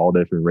colors, we're all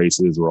different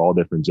races, we're all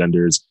different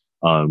genders.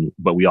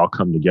 But we all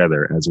come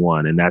together as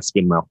one. And that's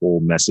been my whole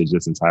message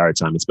this entire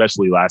time,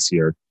 especially last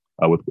year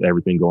with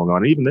everything going on.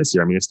 And even this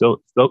year, I mean, it's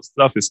still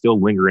stuff is still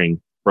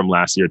lingering from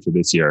last year to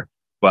this year.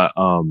 But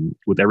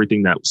with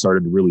everything that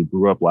started to really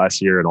brew up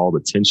last year and all the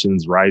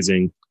tensions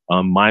rising,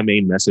 my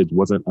main message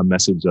wasn't a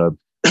message of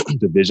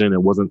division.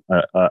 It wasn't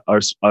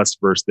us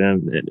versus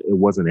them. It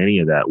wasn't any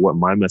of that. What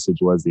my message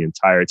was the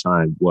entire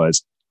time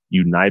was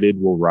united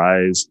will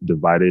rise,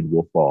 divided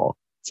will fall.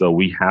 So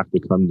we have to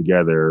come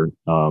together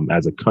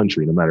as a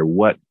country, no matter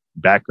what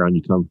background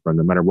you come from,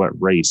 no matter what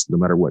race, no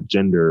matter what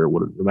gender,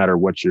 no matter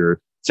what your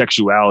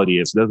sexuality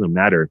is, it doesn't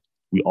matter.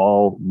 We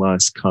all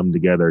must come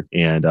together.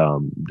 And,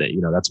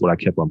 that's what I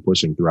kept on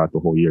pushing throughout the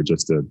whole year,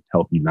 just to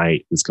help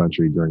unite this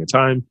country during a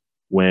time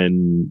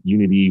when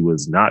unity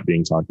was not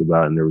being talked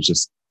about and there was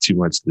just too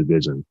much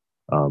division.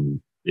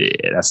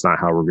 That's not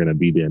how we're going to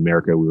be the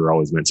America we were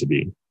always meant to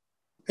be.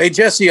 Hey,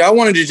 Jesse, I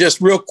wanted to just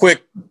real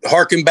quick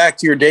harken back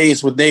to your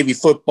days with Navy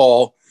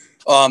football.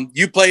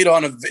 You played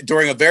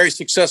during a very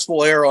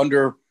successful era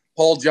under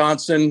Paul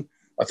Johnson.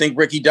 I think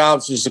Ricky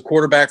Dobbs was the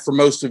quarterback for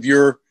most of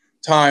your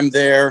time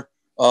there.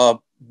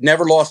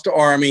 Never lost to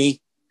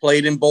Army,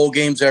 played in bowl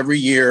games every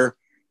year.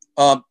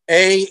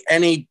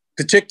 Any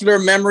particular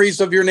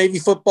memories of your Navy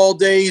football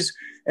days?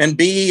 And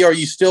B, are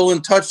you still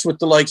in touch with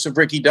the likes of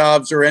Ricky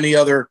Dobbs or any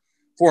other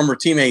former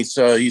teammates?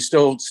 You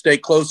still stay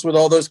close with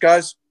all those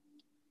guys?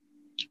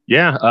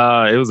 Yeah,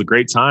 it was a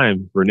great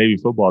time for Navy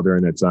football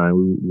during that time.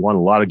 We won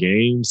a lot of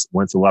games,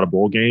 went to a lot of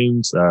bowl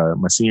games.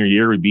 My senior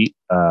year, we beat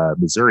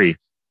Missouri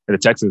at the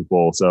Texas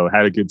Bowl, so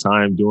had a good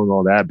time doing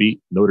all that.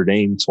 Beat Notre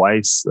Dame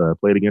twice,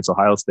 played against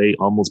Ohio State,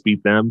 almost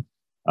beat them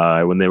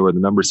when they were the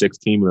number 6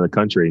 team in the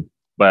country.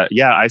 But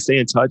yeah, I stay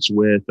in touch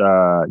with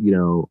a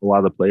lot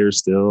of the players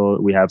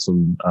still. We have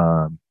some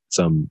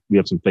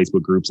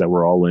Facebook groups that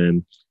we're all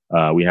in.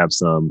 We have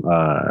some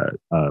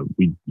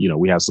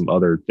we have some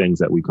other things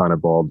that we kind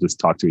of all just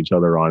talk to each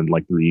other on,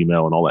 like through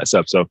email and all that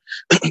stuff. So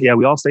yeah,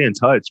 we all stay in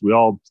touch. We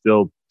all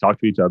still talk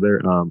to each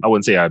other. I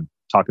wouldn't say I'm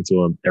talking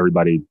to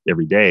everybody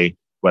every day,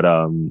 but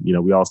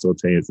we all still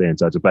stay in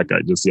touch. In fact,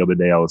 just the other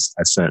day I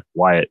sent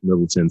Wyatt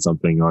Middleton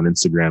something on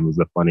Instagram. It was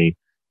a funny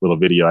little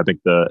video. I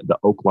think the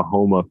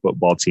Oklahoma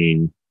football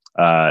team,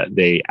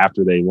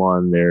 after they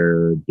won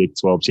their Big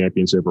 12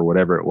 championship or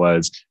whatever it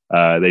was,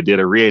 they did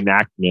a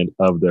reenactment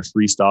of the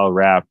freestyle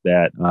rap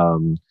that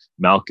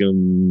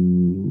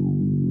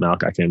Malcolm, I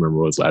can't remember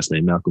what his last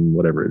name, Malcolm,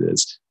 whatever it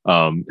is,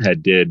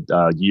 had did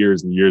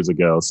years and years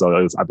ago.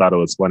 So I thought it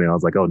was funny. I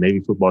was like, oh,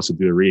 Navy football should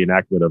do a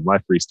reenactment of my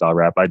freestyle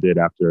rap I did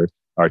after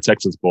our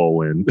Texas Bowl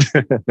win.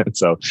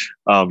 So,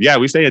 yeah,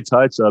 we stay in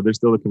touch. There's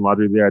still a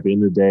camaraderie there. At the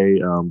end of the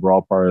day, we're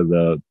all part of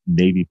the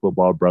Navy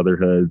football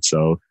brotherhood.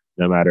 So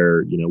no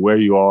matter, where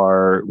you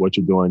are, what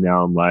you're doing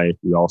now in life,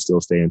 we all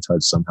still stay in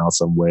touch somehow,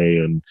 some way.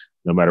 And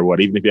no matter what,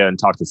 even if you hadn't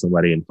talked to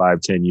somebody in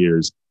 5-10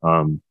 years,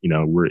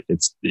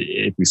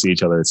 if we see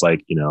each other, it's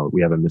like,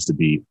 we haven't missed a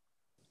beat.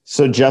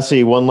 So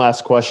Jesse, one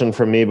last question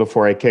from me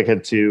before I kick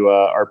it to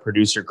our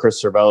producer,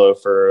 Chris Cervello,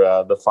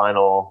 for the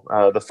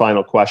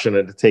final question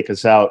and to take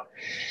us out.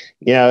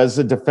 As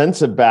a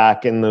defensive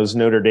back in those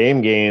Notre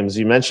Dame games,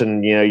 you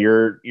mentioned,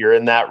 you're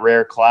in that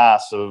rare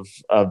class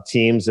of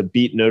teams that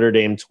beat Notre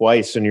Dame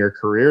twice in your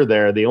career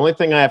there. The only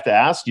thing I have to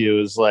ask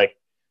you is, like,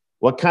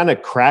 what kind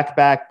of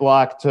crackback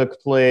block took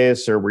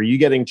place, or were you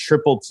getting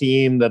triple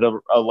team that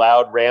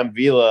allowed Ram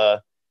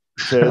Vila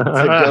to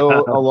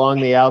go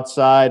along the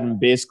outside and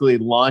basically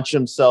launch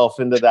himself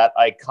into that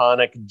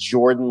iconic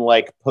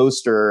Jordan-like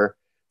poster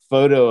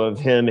photo of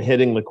him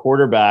hitting the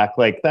quarterback?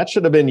 Like, that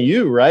should have been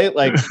you, right?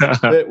 Like,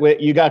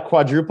 you got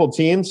quadruple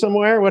team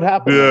somewhere? What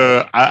happened?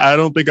 Yeah, I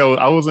don't think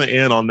I wasn't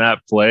in on that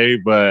play,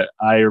 but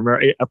I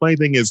remember. A funny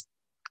thing is,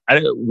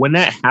 when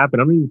that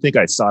happened, I don't even think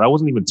I saw it. I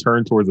wasn't even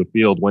turned towards the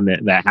field when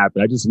that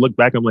happened. I just looked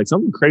back. I'm like,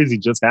 something crazy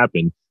just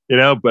happened,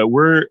 but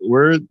we're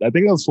I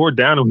think I was 4th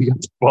down and we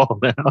got the ball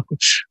now.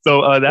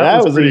 So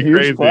that was pretty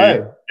crazy.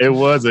 Play. It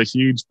was a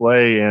huge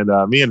play. And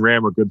me and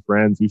Ram are good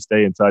friends. We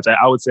stay in touch.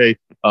 I would say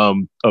of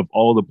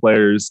all the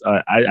players,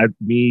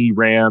 me,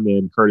 Ram,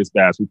 and Curtis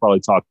Bass, we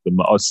probably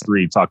us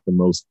three talk the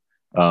most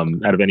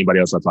out of anybody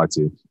else I talked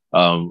to.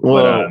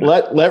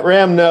 Let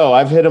Ram know.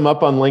 I've hit him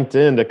up on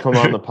LinkedIn to come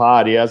on the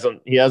pod. He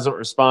hasn't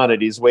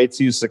responded. He's way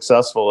too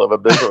successful of a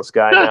business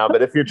guy now.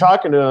 But if you're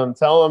talking to him,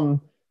 tell him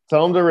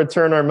to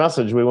return our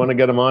message. We want to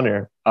get him on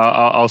here.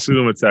 I'll shoot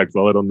him a text.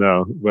 I'll let him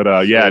know. But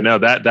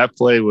that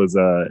play was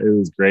it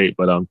was great.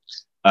 But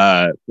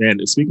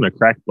man, speaking of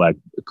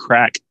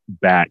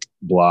crackback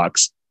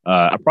blocks,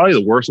 probably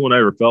the worst one I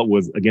ever felt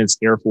was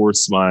against Air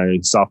Force my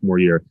sophomore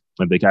year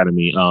at the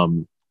academy.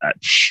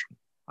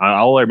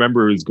 All I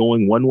remember is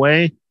going one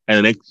way, and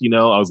the next,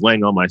 I was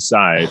laying on my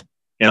side,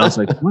 and I was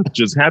like, "What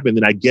just happened?"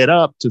 And I get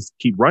up to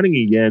keep running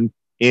again,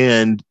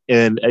 and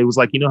it was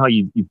like, how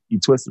you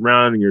twist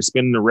around and you're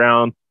spinning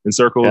around in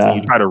circles, and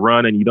you try to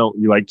run, and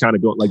you're like kind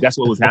of going like that's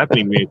what was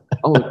happening to me.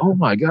 I'm like, "Oh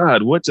my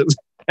god, what just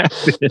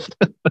happened?"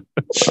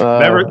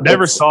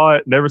 Never saw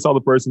it. Never saw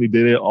the person who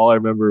did it. All I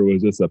remember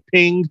was just a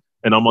ping.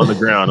 And I'm on the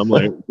ground. I'm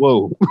like,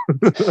 whoa.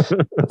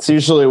 That's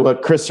usually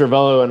what Chris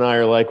Cervello and I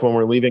are like when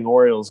we're leaving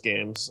Orioles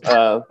games.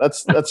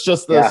 That's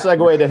just the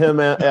segue to him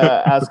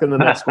asking the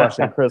next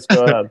question. Chris,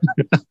 go ahead.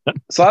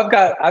 So I've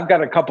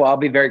got a couple. I'll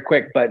be very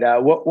quick. But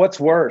what's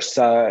worse,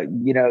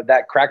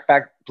 that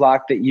crackback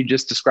block that you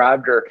just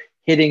described, or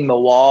hitting the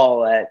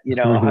wall at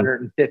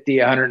 150,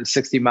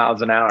 160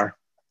 miles an hour?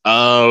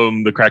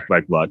 The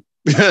crackback block.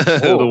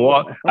 The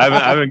wall. I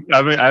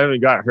haven't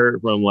got hurt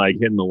from like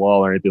hitting the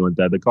wall or anything like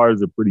that. The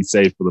cars are pretty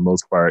safe for the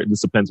most part. It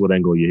just depends what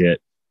angle you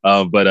hit.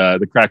 But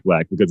the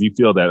crackback, because you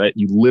feel that,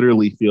 you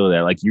literally feel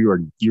that, like you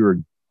are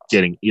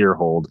getting ear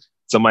holed,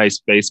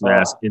 somebody's face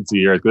mask into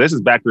your ear. Because this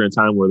is back during a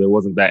time where there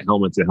wasn't that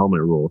helmet to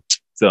helmet rule.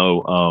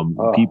 So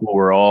people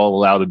were all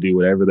allowed to do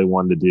whatever they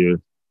wanted to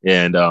do.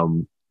 And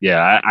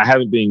I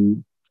haven't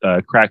been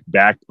cracked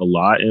back a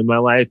lot in my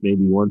life,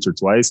 maybe once or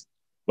twice,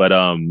 but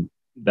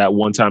that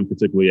one time,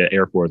 particularly at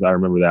Air Force, I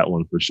remember that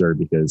one for sure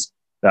because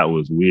that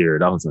was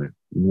weird. I was like,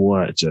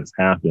 what just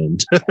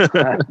happened?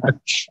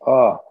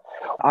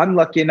 I'm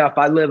lucky enough.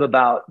 I live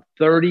about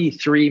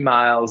 33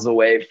 miles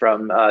away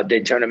from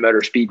Daytona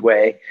Motor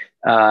Speedway,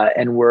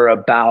 and we're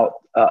about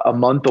a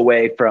month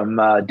away from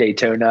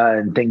Daytona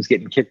and things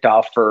getting kicked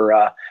off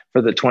for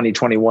the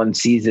 2021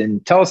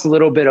 season. Tell us a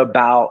little bit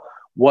about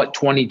what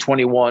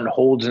 2021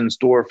 holds in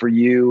store for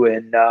you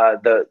and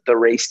the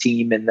race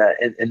team and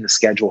the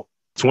schedule.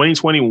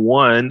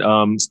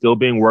 2021, still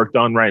being worked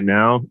on right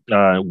now.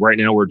 Right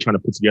now, we're trying to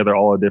put together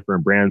all the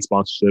different brand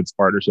sponsorships,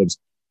 partnerships,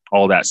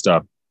 all that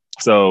stuff.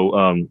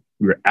 So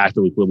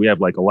we have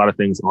like a lot of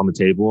things on the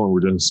table, and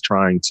we're just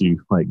trying to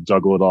like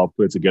juggle it all,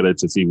 put it together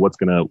to see what's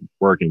going to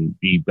work and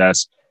be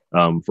best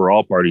for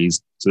all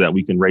parties, so that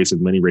we can race as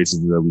many races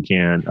as we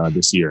can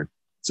this year.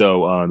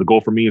 So the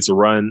goal for me is to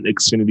run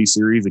Xfinity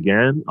Series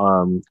again.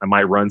 I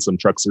might run some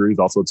truck series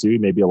also too,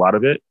 maybe a lot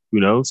of it, who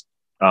knows?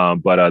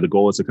 But the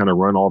goal is to kind of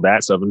run all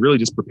that stuff and really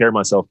just prepare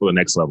myself for the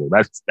next level.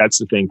 That's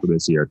the thing for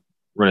this year.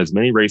 Run as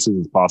many races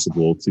as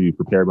possible to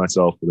prepare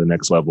myself for the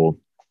next level,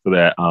 so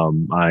that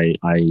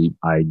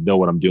I know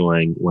what I'm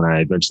doing when I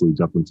eventually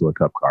jump into a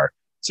Cup car.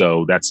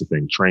 So that's the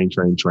thing. Train,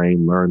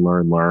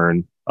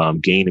 learn,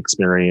 gain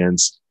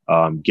experience,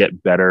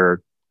 get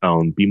better,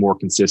 be more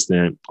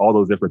consistent, all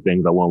those different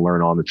things I want to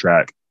learn on the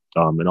track.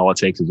 And all it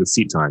takes is just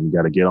seat time. You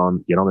got to get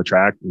on the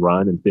track,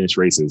 run, and finish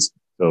races.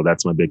 So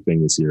that's my big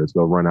thing this year, is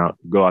go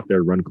out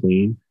there, run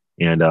clean,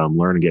 and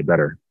learn and get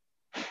better.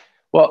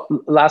 Well,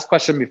 last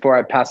question before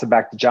I pass it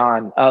back to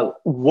John.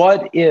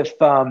 What if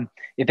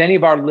any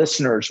of our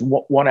listeners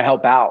want to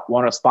help out,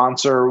 want to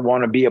sponsor,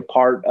 want to be a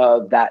part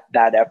of that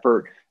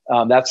effort?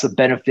 That's the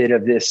benefit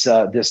of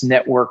this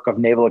network of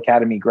Naval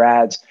Academy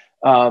grads.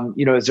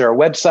 Is there a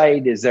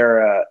website? Is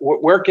there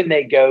where can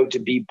they go to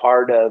be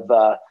part of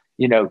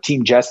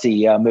Team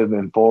Jesse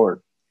moving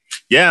forward?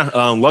 Yeah,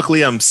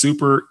 luckily I'm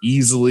super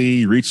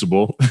easily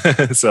reachable.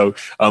 So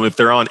if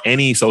they're on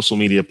any social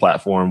media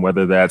platform,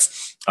 whether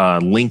that's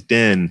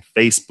LinkedIn,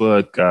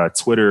 Facebook,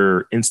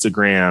 Twitter,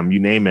 Instagram, you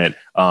name it,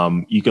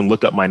 you can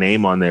look up my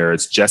name on there.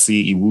 It's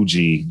Jesse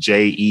Iwuji,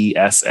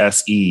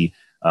 Jesse.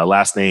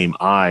 Last name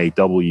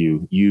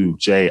Iwuji.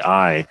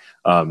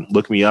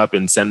 Look me up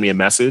and send me a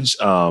message.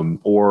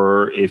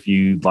 Or if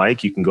you'd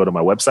like, you can go to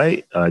my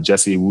website,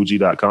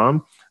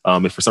 jesseiwuji.com.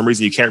 If for some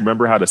reason you can't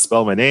remember how to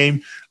spell my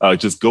name,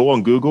 just go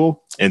on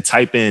Google and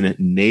type in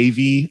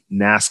Navy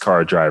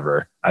NASCAR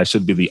driver. I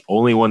should be the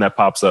only one that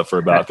pops up for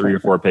about 3 or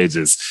 4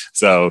 pages.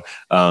 So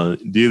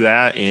do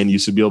that and you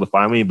should be able to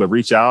find me, but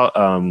reach out,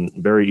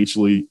 very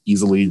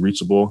easily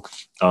reachable.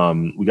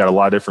 We got a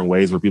lot of different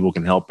ways where people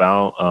can help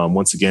out.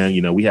 Once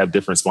again, we have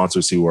different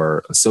sponsors who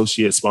are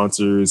associate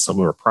sponsors, some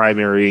who are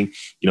primary,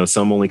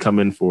 some only come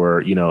in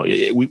for,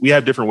 we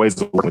have different ways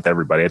to work with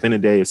everybody. At the end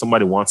of the day, if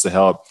somebody wants to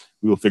help,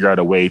 we will figure out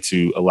a way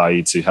to allow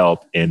you to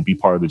help and be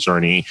part of the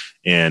journey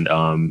and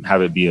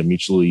have it be a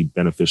mutually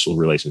beneficial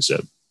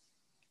relationship.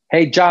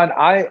 Hey, John,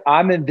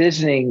 I'm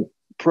envisioning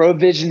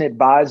Provision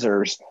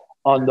Advisors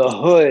on the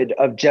hood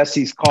of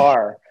Jesse's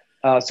car.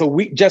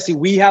 Jesse,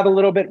 we have a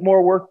little bit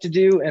more work to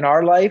do in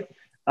our life.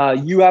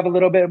 You have a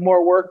little bit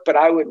more work, but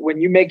when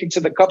you make it to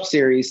the Cup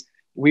Series,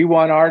 we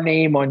want our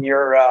name on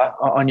your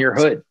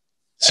hood.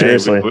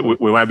 Seriously,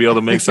 we might be able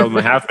to make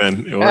something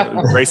happen.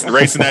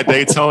 Racing at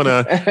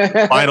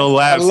Daytona, final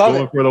laps,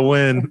 going for the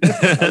win.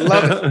 I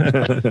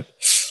love it.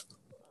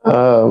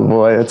 Oh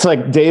boy, it's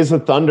like Days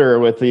of Thunder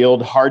with the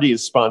old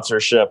Hardee's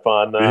sponsorship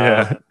on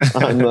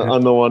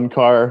the one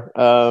car.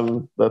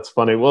 That's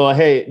funny. Well,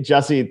 hey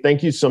Jesse,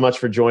 thank you so much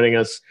for joining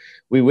us.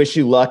 We wish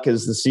you luck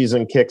as the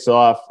season kicks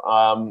off.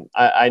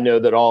 I know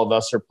that all of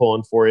us are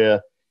pulling for you,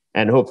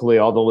 and hopefully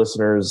all the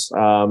listeners.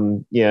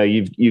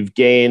 You've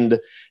gained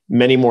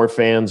many more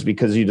fans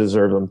because you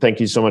deserve them. Thank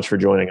you so much for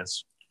joining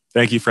us.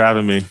 Thank you for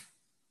having me.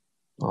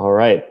 All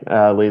right,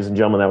 ladies and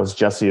gentlemen, that was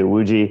Jesse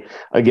Iwuji.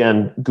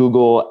 Again,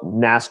 Google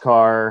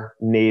NASCAR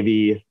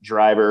Navy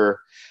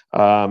driver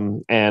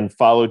and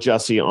follow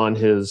Jesse on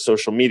his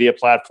social media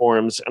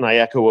platforms. And I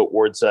echo what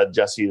Ward said.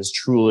 Jesse is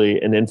truly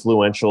an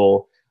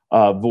influential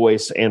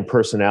voice and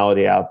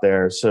personality out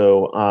there.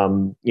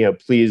 So,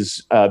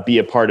 please be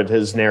a part of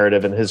his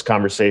narrative and his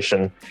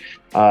conversation,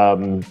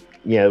 where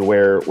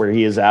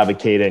he is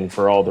advocating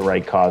for all the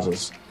right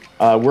causes.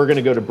 We're going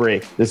to go to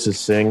break. This is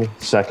Sing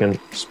Second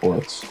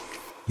Sports.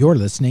 You're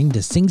listening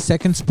to Sing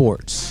Second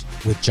Sports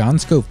with John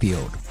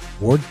Schofield,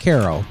 Ward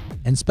Carroll,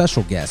 and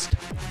special guest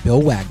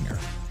Bill Wagner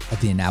of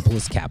the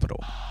Annapolis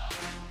Capital.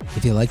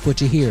 If you like what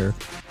you hear,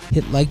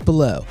 hit like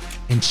below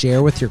and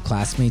share with your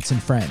classmates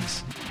and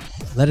friends.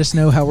 Let us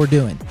know how we're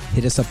doing.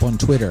 Hit us up on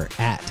Twitter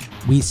at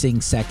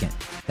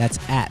WeSingSecond. That's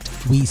at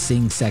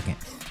WeSingSecond.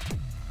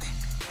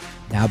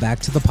 Now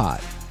back to the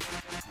pod.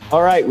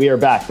 All right, we are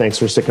back. Thanks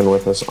for sticking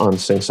with us on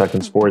Sing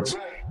Second Sports.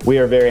 We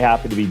are very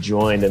happy to be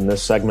joined in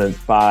this segment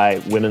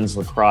by women's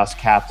lacrosse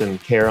captain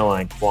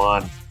Caroline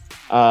Kwan.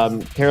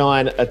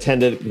 Caroline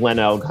attended Glen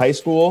Elg High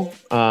School,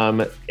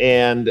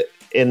 and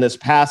in this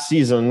past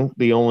season,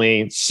 the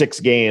only 6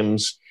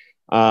 games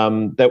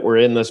that were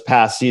in this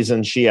past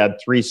season, she had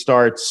 3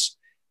 starts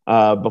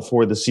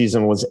before the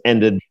season was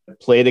ended.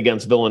 Played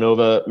against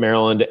Villanova,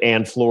 Maryland,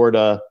 and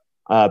Florida.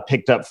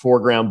 Picked up 4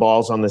 ground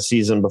balls on the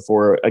season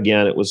before,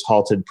 again, it was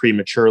halted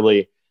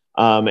prematurely.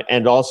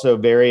 And also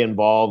very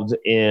involved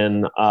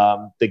in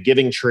the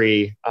Giving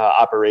Tree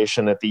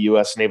operation at the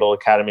U.S. Naval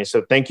Academy.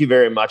 So thank you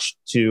very much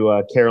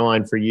to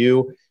Caroline for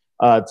you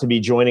to be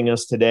joining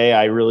us today.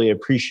 I really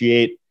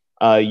appreciate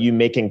you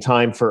making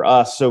time for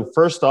us. So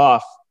first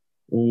off,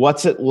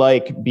 What's it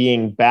like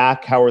being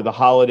back? How are the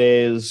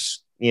holidays?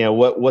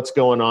 What's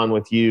going on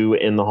with you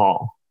in the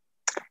hall?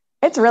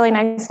 It's really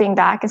nice being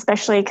back,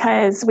 especially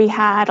because we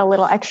had a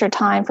little extra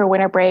time for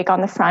winter break on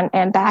the front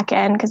and back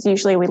end, because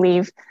usually we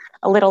leave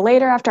a little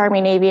later after Army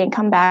Navy and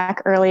come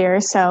back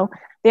earlier. So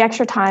the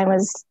extra time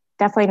was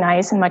definitely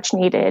nice and much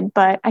needed.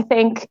 But I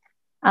think,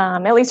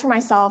 at least for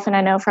myself, and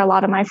I know for a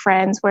lot of my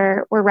friends,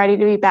 we're ready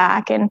to be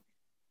back, and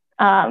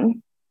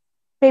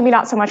maybe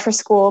not so much for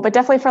school, but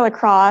definitely for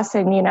lacrosse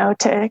and,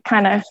 to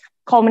kind of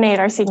culminate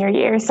our senior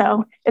year.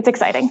 So it's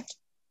exciting.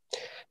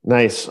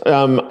 Nice.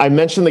 I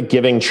mentioned the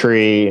Giving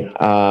Tree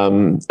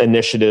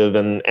initiative,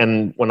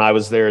 and when I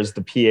was there as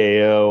the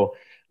PAO,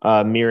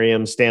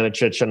 Miriam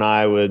Stanicic and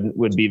I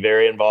would be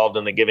very involved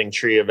in the Giving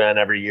Tree event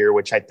every year,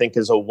 which I think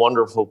is a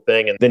wonderful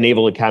thing, and the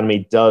Naval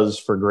Academy does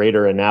for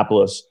Greater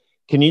Annapolis.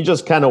 Can you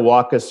just kind of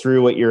walk us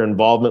through what your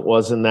involvement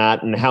was in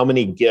that, and how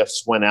many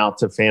gifts went out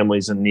to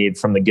families in need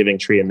from the Giving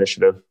Tree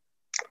initiative?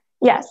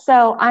 Yes.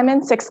 So I'm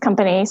in 6th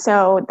Company.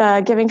 So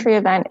the Giving Tree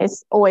event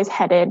is always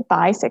headed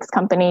by 6th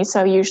Company.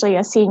 So usually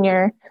a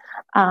senior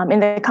in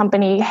the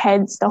company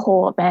heads the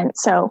whole event.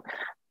 So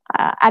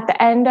at the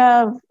end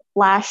of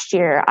last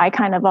year, I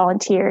kind of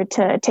volunteered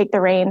to take the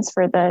reins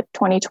for the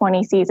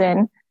 2020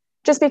 season,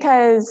 just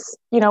because,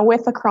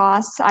 with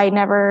lacrosse, I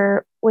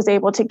never was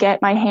able to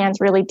get my hands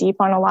really deep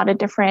on a lot of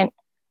different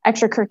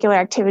extracurricular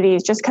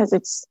activities, just because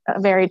it's a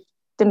very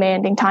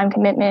demanding time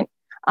commitment.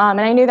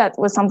 And I knew that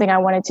was something I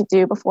wanted to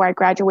do before I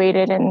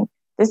graduated. And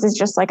this is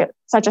just like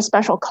such a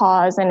special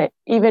cause, and it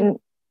even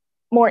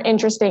more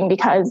interesting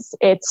because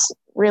it's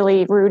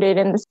really rooted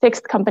in the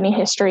 6th Company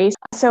history.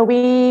 So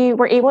we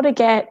were able to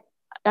get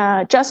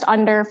just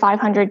under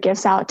 500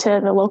 gifts out to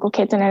the local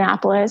kids in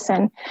Annapolis.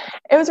 And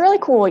it was really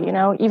cool,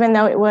 even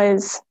though it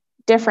was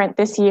different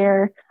this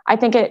year, I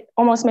think it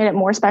almost made it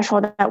more special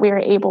that we were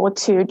able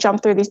to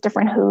jump through these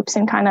different hoops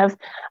and kind of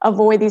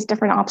avoid these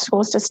different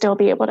obstacles to still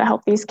be able to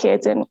help these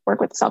kids and work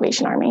with the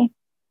Salvation Army.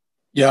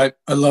 Yeah,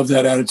 I love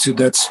that attitude.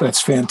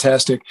 That's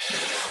fantastic.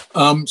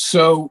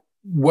 So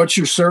what's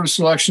your service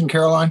selection,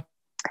 Caroline?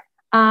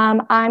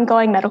 I'm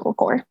going Medical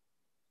Corps.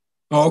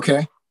 Oh,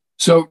 okay.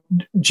 So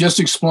just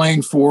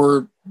explain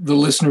for the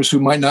listeners who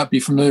might not be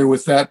familiar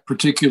with that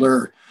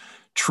particular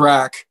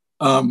track.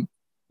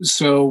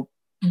 So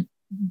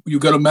you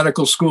go to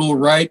medical school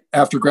right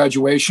after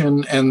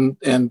graduation,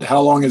 and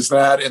how long is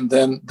that? And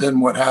then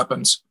what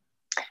happens?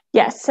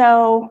 Yes.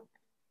 So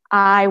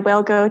I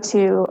will go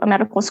to a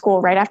medical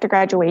school right after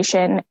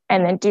graduation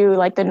and then do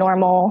like the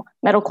normal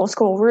medical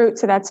school route.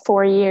 So that's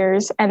 4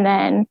 years. And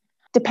then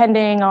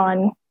depending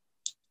on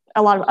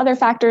a lot of other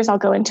factors, I'll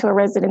go into a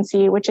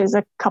residency, which is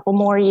a couple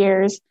more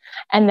years.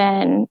 And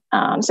then,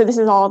 so this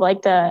is all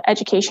like the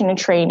education and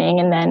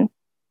training. And then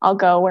I'll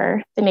go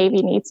where the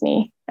Navy needs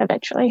me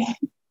eventually.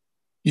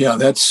 Yeah,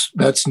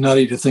 that's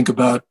nutty to think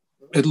about.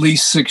 At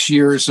least 6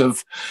 years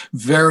of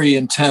very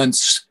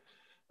intense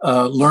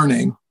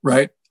learning,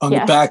 right? On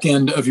the back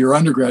end of your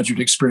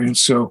undergraduate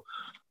experience. So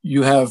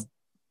you have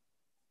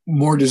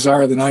more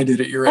desire than I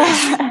did at your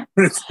age.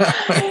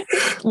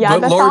 Yeah,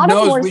 but Lord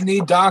knows we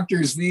need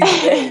doctors these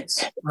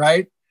days,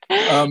 right?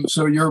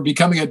 So you're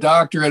becoming a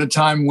doctor at a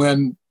time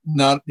when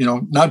not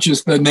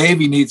just the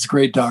Navy needs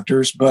great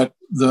doctors, but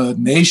the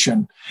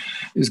nation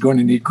is going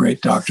to need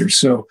great doctors.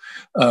 So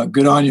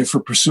good on you for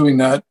pursuing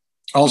that.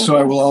 Also,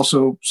 I will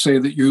also say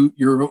that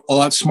you're a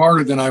lot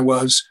smarter than I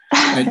was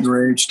at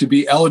your age to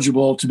be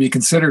eligible to be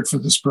considered for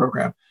this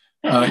program.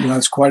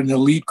 It's quite an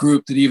elite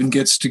group that even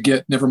gets to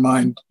get, never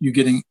mind you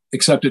getting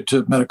accepted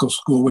to medical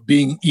school.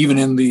 Being even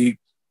in the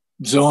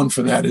zone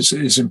for that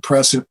is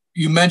impressive.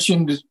 You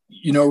mentioned,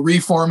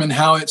 reform and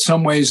how in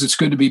some ways it's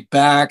good to be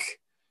back.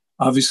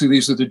 Obviously,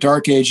 these are the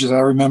dark ages. I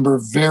remember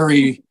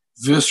very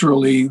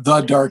viscerally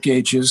the dark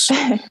ages.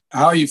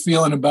 How are you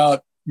feeling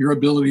about your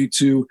ability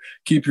to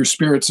keep your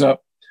spirits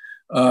up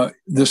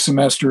this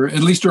semester,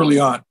 at least early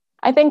on?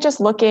 I think just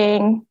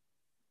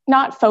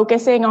not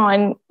focusing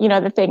on,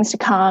 the things to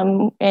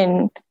come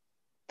in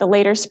the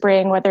later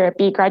spring, whether it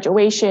be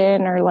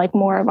graduation or like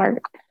more of our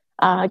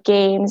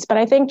games. But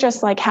I think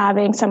just like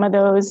having some of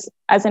those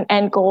as an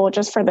end goal,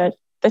 just for the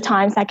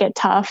times that get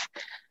tough.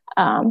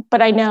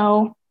 But I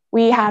know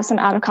we have some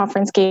out of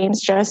conference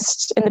games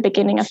just in the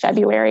beginning of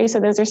February. So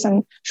those are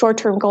some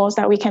short-term goals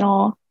that we can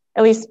all,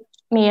 at least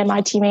me and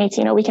my teammates,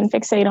 we can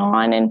fixate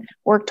on and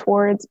work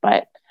towards.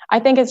 But I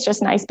think it's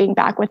just nice being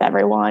back with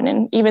everyone.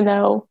 And even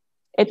though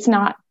it's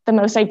not the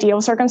most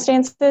ideal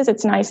circumstances,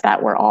 it's nice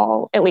that we're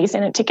all at least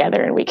in it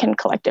together and we can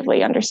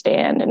collectively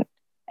understand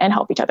and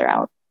help each other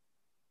out.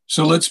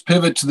 So let's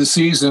pivot to the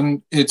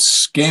season.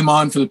 It's game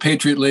on for the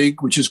Patriot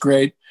League, which is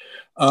great.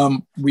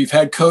 We've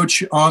had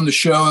Coach on the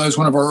show. That was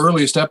one of our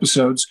earliest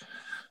episodes.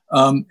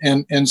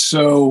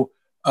 So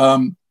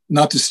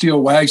not to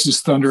steal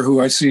Wags' thunder,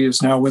 who I see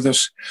is now with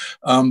us,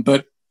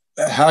 but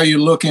how you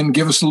looking?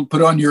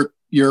 Put on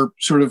your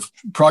sort of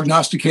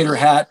prognosticator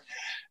hat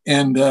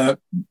and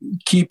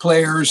key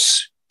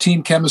players,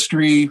 team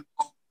chemistry.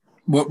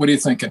 What are you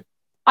thinking?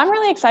 I'm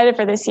really excited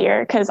for this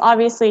year because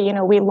obviously, you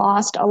know, we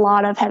lost a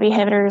lot of heavy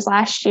hitters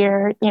last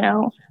year. You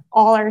know,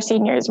 all our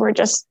seniors were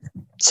just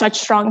such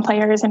strong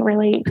players and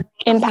really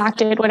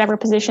impacted whatever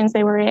positions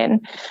they were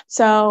in.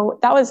 So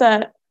that was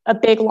a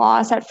big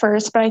loss at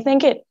first, but I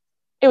think it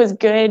was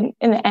good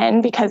in the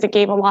end because it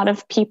gave a lot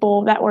of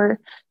people that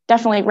were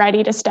definitely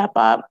ready to step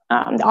up,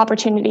 the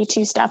opportunity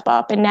to step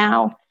up. And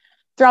now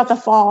throughout the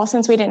fall,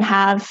 since we didn't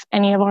have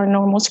any of our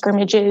normal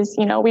scrimmages,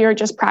 you know, we were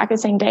just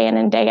practicing day in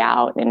and day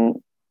out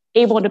and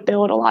able to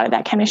build a lot of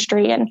that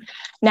chemistry. And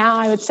now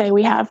I would say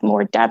we have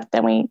more depth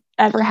than we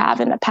ever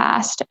have in the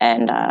past.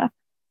 And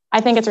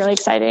I think it's really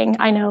exciting.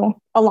 I know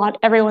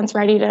everyone's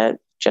ready to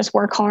just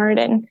work hard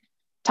and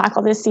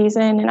tackle this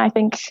season. And I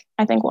think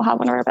we'll have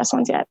one of our best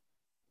ones yet.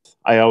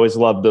 I always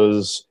love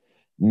those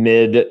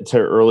mid to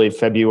early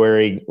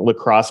February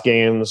lacrosse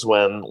games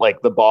when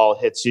like the ball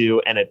hits you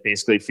and it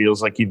basically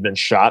feels like you've been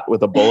shot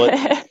with a bullet.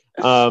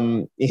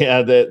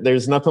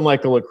 There's nothing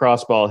like a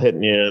lacrosse ball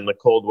hitting you in the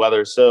cold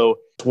weather. So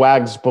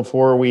Wags,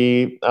 before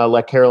we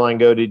let Caroline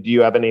go, did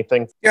you have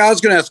anything? Yeah, I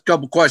was going to ask a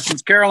couple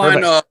questions.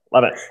 Caroline,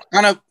 love it.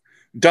 Kind of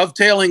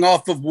dovetailing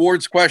off of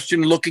Ward's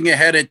question, looking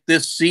ahead at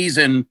this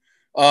season,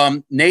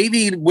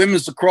 Navy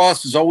women's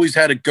lacrosse has always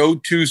had a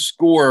go-to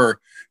scorer,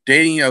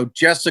 dating, you know,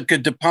 Jessica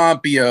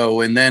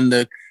DePompio and then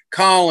the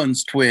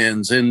Collins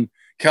twins and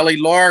Kelly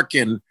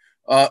Larkin.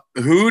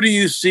 Who do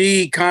you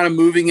see kind of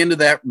moving into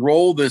that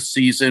role this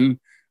season?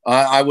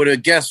 I would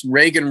have guessed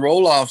Reagan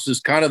Roloffs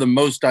is kind of the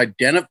most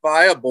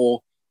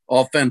identifiable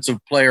offensive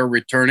player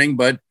returning,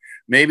 but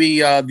maybe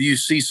do you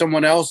see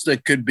someone else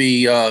that could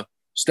be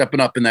stepping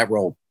up in that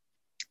role?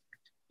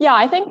 Yeah,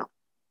 I think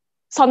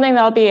something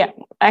that'll be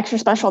extra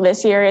special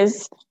this year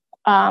is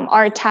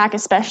our attack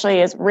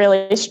especially is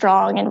really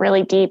strong and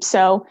really deep.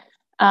 So,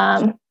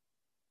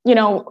 you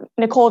know,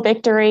 Nicole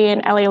Victory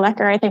and Ellie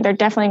Lecker, I think they're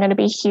definitely going to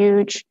be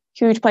huge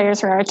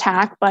players for our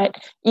attack. But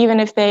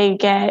even if they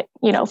get,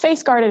 you know,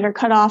 face guarded or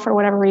cut off for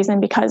whatever reason,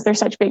 because they're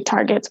such big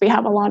targets, we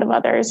have a lot of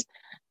others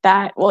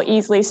that will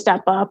easily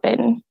step up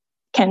and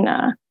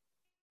can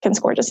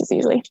score just as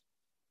easily.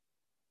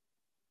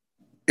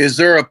 Is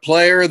there a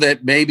player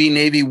that maybe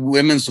Navy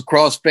women's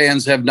lacrosse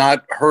fans have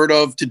not heard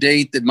of to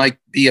date that might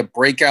be a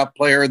breakout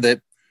player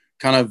that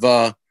kind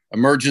of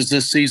emerges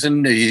this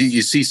season?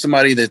 You see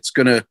somebody that's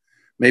going to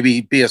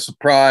maybe be a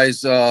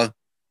surprise burst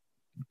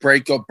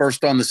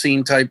on the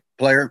scene type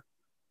player?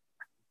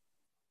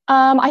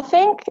 I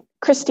think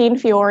Christine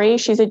Fiore,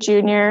 she's a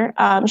junior.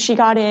 She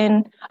got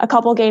in a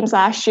couple games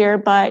last year,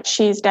 but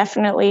she's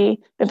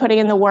definitely been putting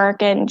in the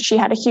work and she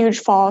had a huge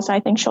fall. So I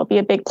think she'll be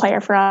a big player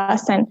for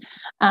us. And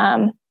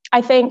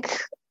I think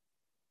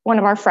one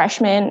of our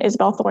freshmen,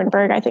 Isabel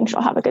Thornburg, I think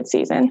she'll have a good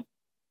season.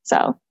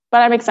 So,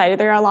 but I'm excited.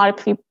 There are a lot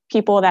of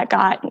people that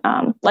got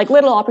like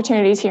little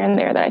opportunities here and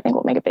there that I think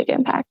will make a big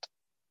impact.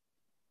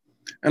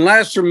 And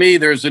last for me,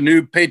 there's a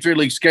new Patriot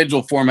League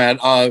schedule format.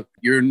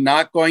 You're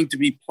not going to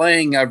be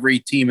playing every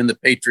team in the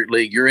Patriot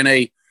League. You're in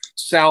a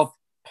South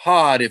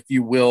pod, if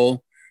you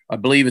will. I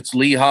believe it's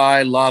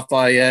Lehigh,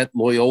 Lafayette,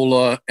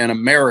 Loyola, and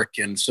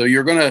American. So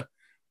you're going to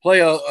play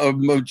a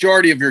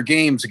majority of your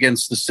games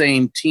against the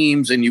same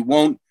teams, and you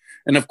won't.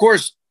 And of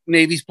course,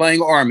 Navy's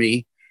playing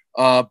Army.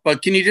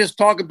 But can you just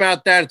talk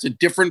about that? It's a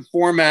different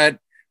format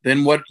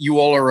than what you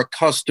all are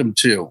accustomed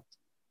to.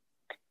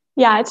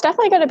 Yeah, it's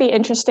definitely going to be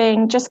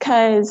interesting just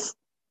because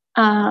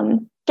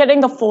getting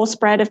the full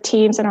spread of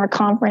teams in our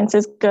conference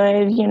is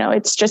good. You know,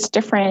 it's just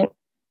different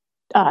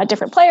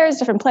players,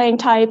 different playing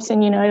types,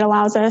 and, you know, it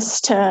allows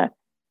us to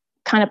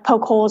kind of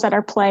poke holes at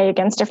our play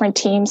against different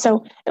teams.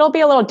 So it'll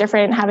be a little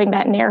different having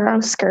that narrow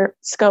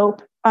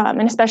scope,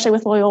 and especially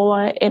with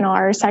Loyola in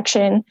our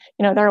section,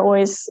 you know, they're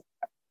always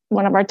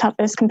one of our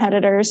toughest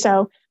competitors.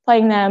 So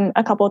playing them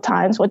a couple of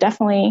times will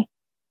definitely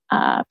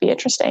be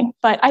interesting.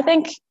 But I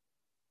think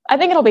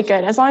it'll be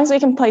good as long as we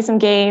can play some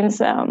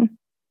games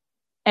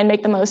and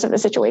make the most of the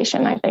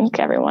situation. I think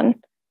everyone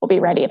will be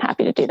ready and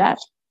happy to do that.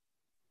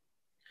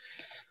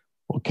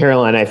 Well,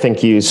 Caroline, I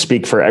think you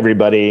speak for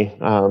everybody.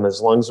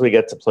 As long as we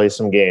get to play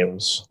some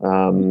games,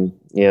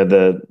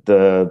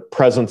 the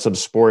presence of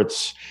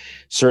sports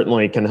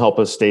certainly can help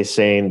us stay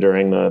sane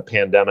during the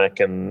pandemic.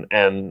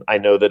 And I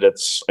know that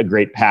it's a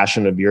great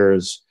passion of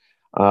yours.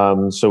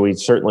 So we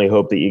certainly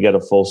hope that you get a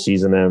full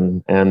season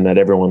in and that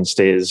everyone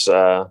stays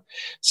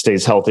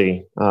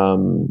healthy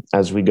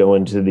as we go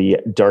into the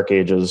dark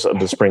ages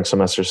of the spring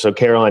semester. So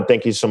Caroline,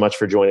 thank you so much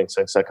for joining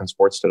 6 Second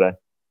Sports today.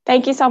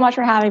 Thank you so much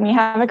for having me.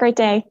 Have a great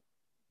day.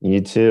 You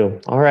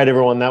too. All right,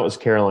 everyone. That was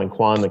Caroline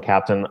Kwan, the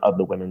captain of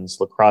the women's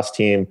lacrosse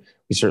team.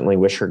 We certainly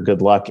wish her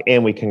good luck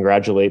and we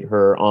congratulate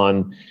her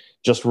on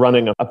just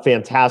running a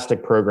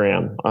fantastic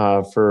program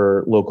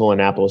for local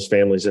Annapolis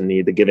families in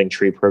need, the Giving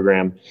Tree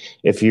program.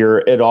 If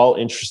you're at all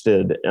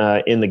interested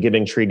in the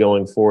Giving Tree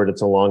going forward,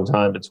 it's a long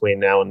time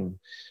between now and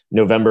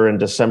November and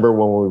December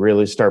when we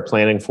really start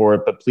planning for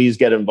it. But please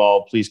get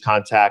involved. Please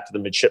contact the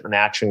Midshipman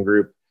Action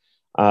Group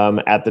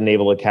at the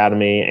Naval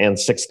Academy and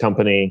Sixth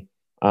Company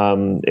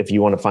if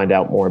you want to find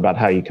out more about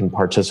how you can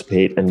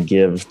participate and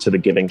give to the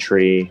Giving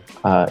Tree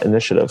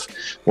initiative.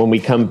 When we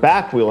come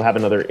back, we will have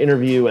another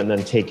interview and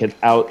then take it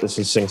out. This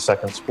is Sing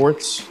Second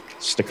Sports.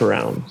 Stick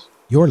around.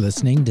 You're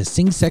listening to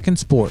Sing Second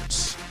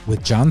Sports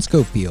with John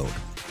Schofield,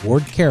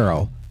 Ward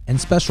Carroll, and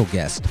special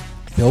guest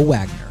Bill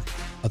Wagner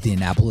of the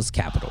Annapolis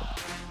Capital.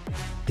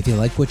 If you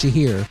like what you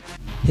hear,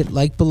 hit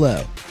like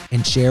below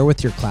and share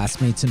with your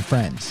classmates and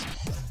friends.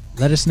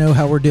 Let us know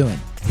how we're doing.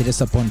 Hit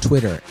us up on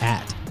Twitter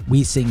at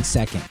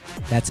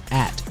WeSingSecond. That's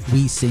at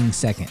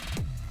WeSingSecond.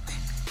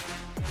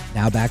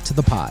 Now back to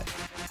the pod.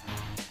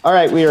 All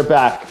right, we are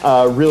back.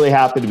 Really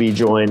happy to be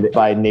joined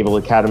by Naval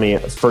Academy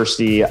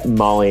firstie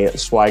Molly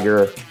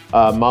Swiger.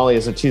 Molly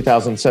is a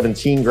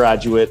 2017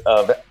 graduate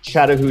of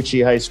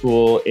Chattahoochee High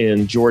School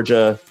in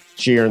Georgia.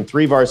 She earned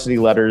 3 varsity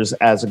letters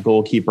as a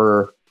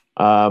goalkeeper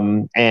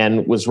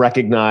and was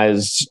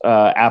recognized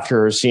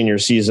after her senior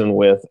season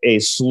with a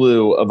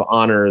slew of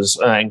honors,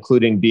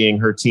 including being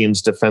her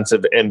team's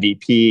defensive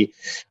MVP.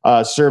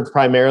 Served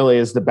primarily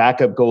as the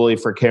backup goalie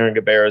for Karen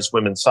Gabarra's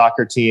women's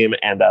soccer team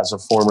and as a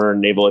former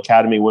Naval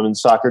Academy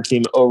women's soccer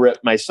team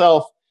ORIP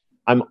myself.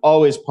 I'm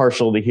always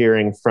partial to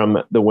hearing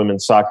from the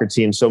women's soccer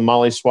team. So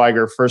Molly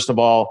Swiger, first of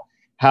all,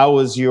 how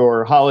was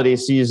your holiday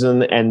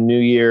season and New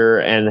Year,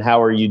 and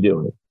how are you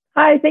doing?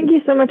 Hi, thank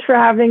you so much for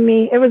having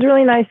me. It was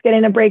really nice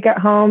getting a break at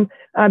home,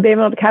 being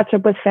able to catch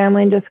up with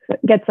family and just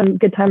get some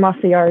good time off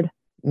the yard.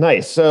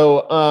 Nice.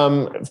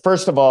 So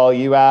first of all,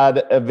 you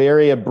had a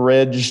very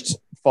abridged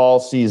fall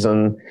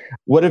season.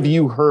 What have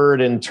you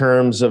heard in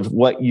terms of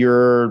what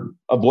your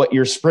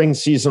spring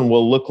season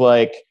will look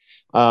like?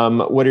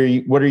 What are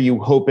you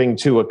hoping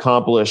to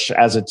accomplish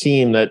as a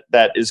team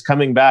that is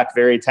coming back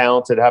very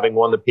talented, having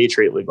won the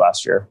Patriot League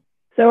last year?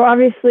 So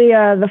obviously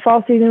the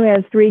fall season, we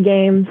had 3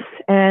 games,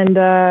 and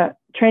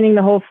training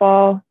the whole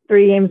fall,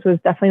 3 games was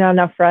definitely not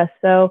enough for us.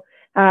 So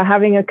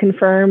having a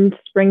confirmed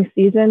spring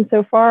season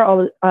so far,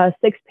 all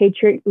 6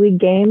 Patriot League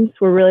games,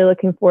 we're really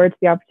looking forward to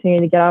the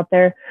opportunity to get out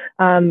there.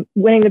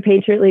 Winning the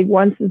Patriot League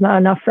once is not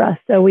enough for us.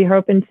 So we're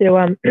hoping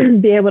to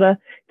be able to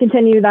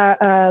continue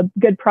that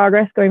good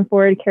progress going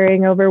forward,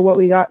 carrying over what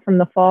we got from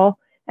the fall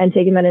and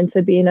taking that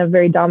into being a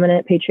very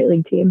dominant Patriot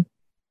League team.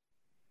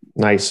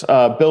 Nice.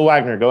 Bill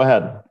Wagner, go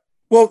ahead.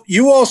 Well,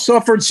 you all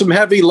suffered some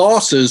heavy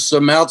losses.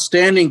 Some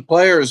outstanding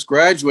players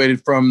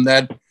graduated from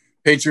that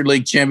Patriot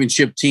League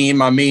championship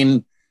team. I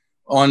mean,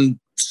 on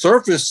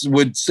surface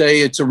would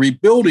say it's a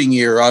rebuilding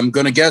year. I'm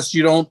going to guess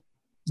you don't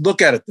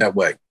look at it that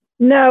way.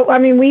 No, I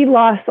mean, we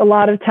lost a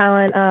lot of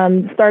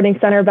talent, starting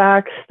center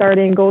back,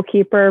 starting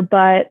goalkeeper,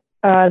 but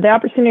the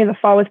opportunity of the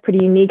fall was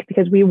pretty unique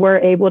because we were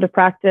able to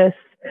practice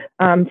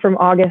from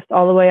August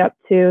all the way up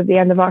to the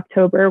end of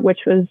October, which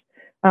was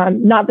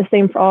not the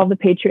same for all of the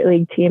Patriot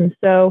League teams.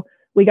 So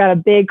we got a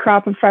big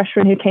crop of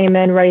freshmen who came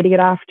in ready to get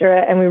after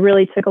it. And we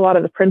really took a lot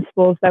of the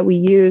principles that we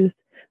used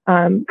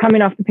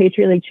coming off the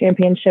Patriot League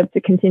championship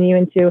to continue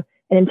into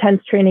an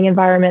intense training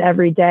environment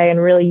every day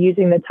and really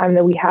using the time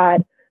that we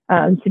had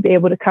to be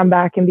able to come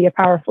back and be a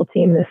powerful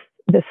team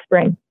this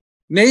spring.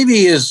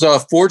 Navy is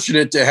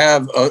fortunate to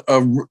have a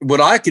what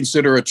I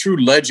consider a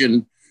true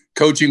legend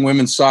coaching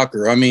women's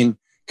soccer. I mean,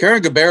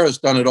 Karen Gabarra has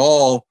done it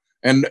all.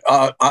 And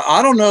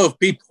I don't know if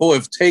people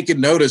have taken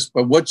notice,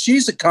 but what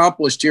she's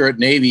accomplished here at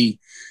Navy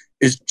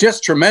is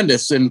just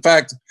tremendous. In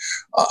fact,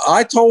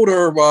 I told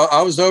her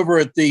I was over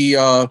at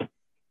the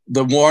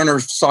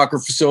Warner soccer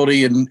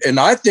facility, and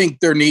I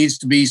think there needs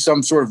to be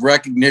some sort of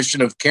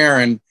recognition of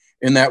Karen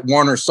in that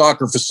Warner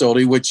soccer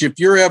facility, which if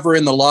you're ever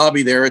in the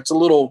lobby there, it's a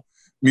little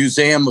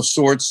museum of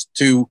sorts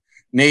to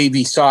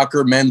Navy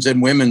soccer, men's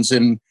and women's.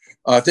 And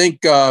I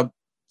think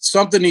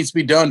something needs to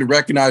be done to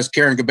recognize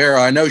Karen Gabarra.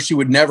 I know she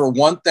would never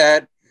want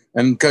that,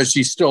 and because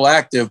she's still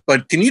active,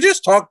 but can you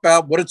just talk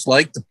about what it's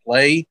like to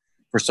play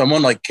for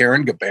someone like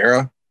Karen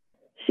Gabarra?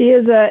 She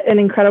is an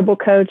incredible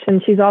coach, and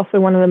she's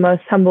also one of the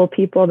most humble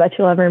people that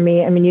you'll ever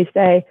meet. I mean, you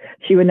say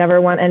she would never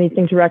want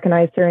anything to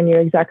recognize her, and you're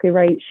exactly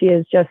right. She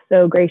is just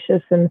so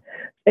gracious and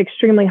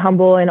extremely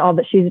humble in all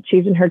that she's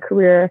achieved in her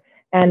career.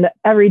 And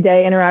every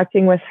day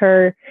interacting with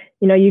her,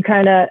 you know, you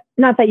kind of,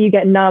 not that you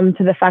get numb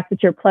to the fact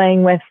that you're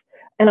playing with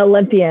an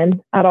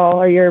Olympian at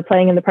all, or you're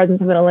playing in the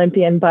presence of an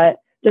Olympian, but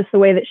just the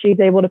way that she's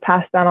able to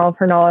pass down all of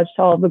her knowledge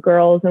to all of the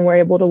girls, and we're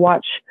able to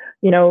watch,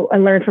 you know,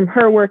 and learn from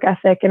her work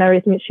ethic and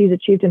everything that she's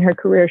achieved in her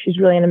career. She's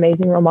really an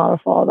amazing role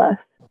model for all of us.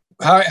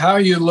 How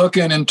are you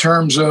looking in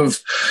terms of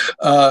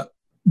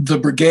the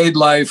brigade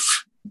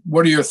life?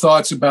 What are your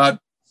thoughts about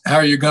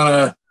how you're going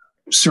to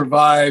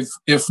survive,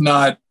 if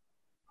not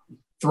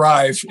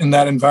thrive, in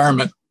that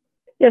environment?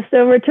 Yeah,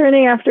 so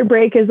returning after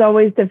break is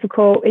always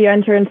difficult. You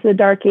enter into the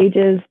dark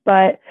ages,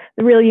 but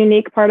the really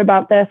unique part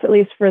about this, at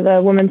least for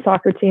the women's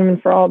soccer team and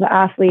for all the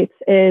athletes,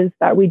 is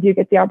that we do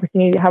get the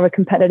opportunity to have a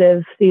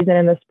competitive season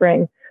in the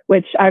spring,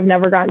 which I've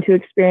never gotten to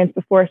experience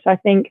before. So I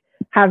think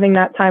having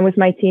that time with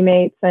my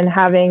teammates and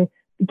having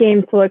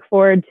games to look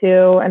forward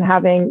to and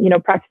having, you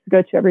know, practice to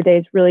go to every day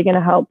is really going to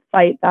help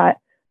fight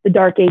the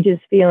dark ages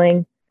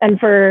feeling And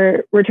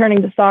for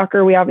returning to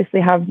soccer, we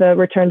obviously have the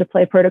return to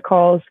play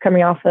protocols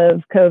coming off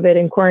of COVID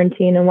and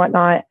quarantine and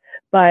whatnot,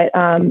 but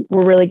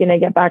we're really going to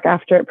get back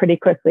after it pretty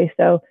quickly.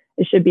 So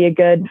it should be a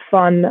good,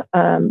 fun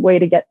way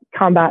to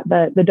combat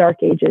the dark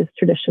ages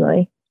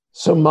traditionally.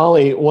 So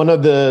Molly, one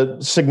of the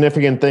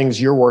significant things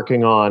you're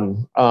working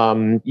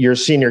on, your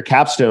senior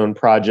capstone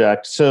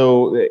project.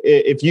 So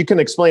if you can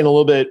explain a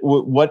little bit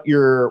what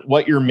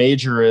your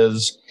major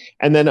is,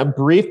 and then a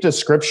brief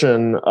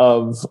description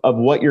of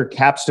what your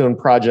capstone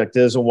project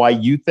is and why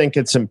you think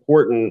it's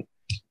important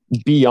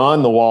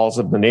beyond the walls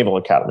of the Naval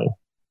Academy.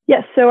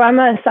 Yes, so I'm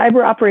a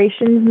cyber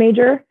operations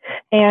major,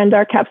 and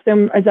our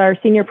capstone is our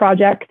senior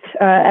project.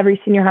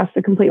 Every senior has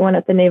to complete one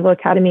at the Naval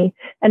Academy,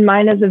 and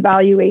mine is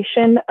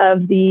evaluation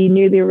of the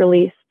newly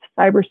released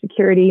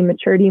cybersecurity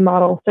maturity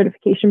model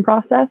certification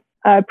process.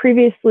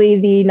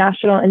 Previously, the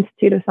National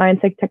Institute of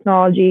Science and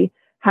Technology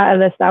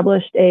had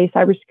established a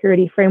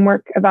cybersecurity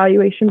framework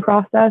evaluation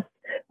process,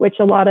 which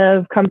a lot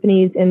of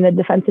companies in the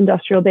defense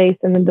industrial base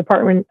and the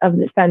Department of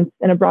Defense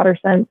in a broader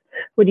sense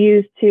would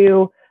use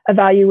to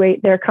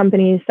evaluate their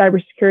company's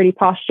cybersecurity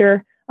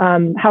posture,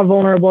 how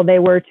vulnerable they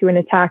were to an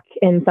attack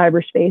in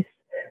cyberspace.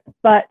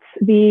 But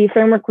the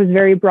framework was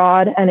very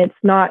broad, and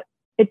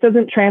it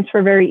doesn't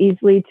transfer very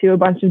easily to a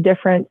bunch of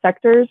different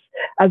sectors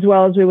as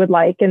well as we would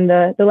like. And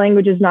the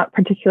language is not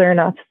particular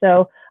enough.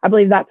 So I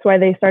believe that's why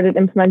they started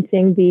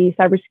implementing the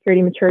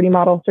cybersecurity maturity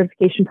model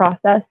certification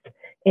process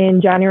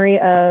in January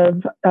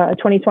of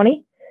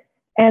 2020.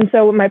 And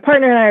so what my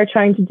partner and I are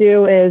trying to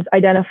do is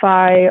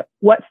identify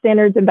what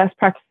standards and best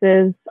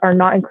practices are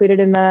not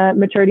included in the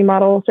maturity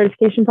model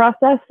certification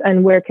process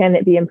and where can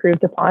it be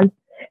improved upon.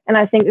 And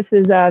I think this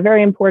is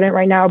very important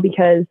right now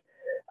because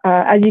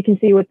as you can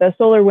see with the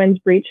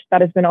SolarWinds breach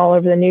that has been all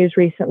over the news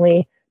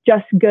recently,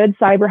 just good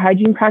cyber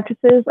hygiene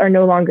practices are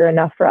no longer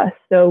enough for us.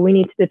 So we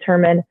need to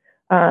determine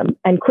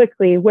and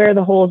quickly where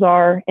the holes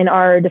are in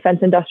our defense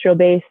industrial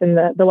base and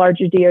the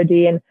larger DoD,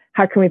 and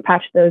how can we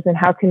patch those, and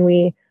how can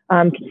we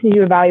continue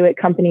to evaluate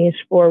companies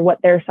for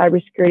what their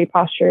cybersecurity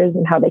posture is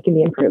and how they can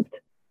be improved.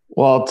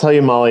 Well, I'll tell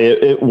you, Molly,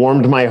 it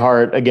warmed my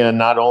heart, again,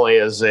 not only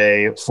as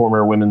a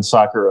former women's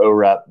soccer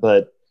O-rep,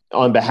 but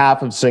on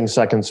behalf of Sing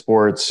Second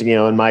Sports,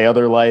 in my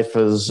other life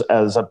as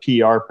a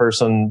PR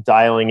person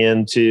dialing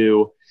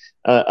into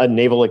a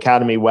Naval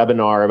Academy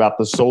webinar about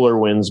the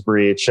SolarWinds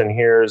breach. And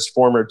here's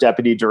former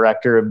Deputy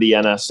Director of the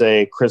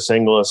NSA, Chris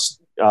Inglis,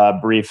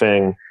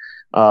 briefing.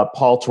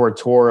 Paul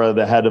Tortora,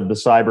 the head of the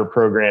cyber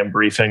program,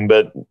 briefing,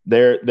 but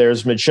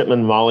there's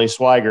Midshipman Molly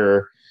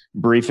Swiger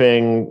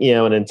briefing,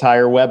 an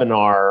entire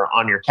webinar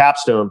on your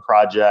capstone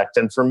project.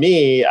 And for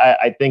me,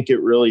 I think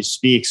it really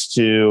speaks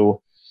to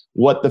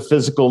what the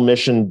physical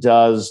mission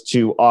does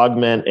to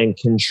augment and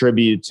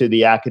contribute to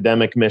the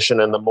academic mission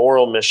and the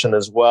moral mission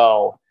as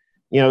well.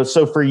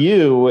 So for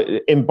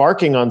you,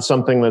 embarking on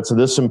something that's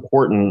this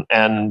important,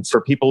 and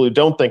for people who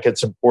don't think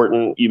it's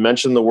important, you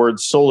mentioned the word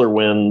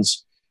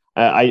SolarWinds.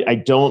 I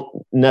don't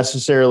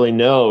necessarily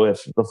know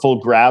if the full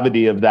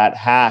gravity of that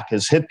hack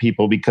has hit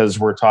people because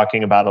we're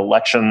talking about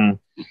election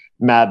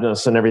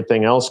madness and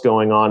everything else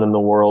going on in the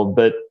world.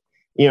 But,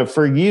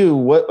 for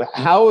you,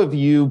 how have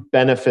you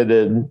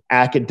benefited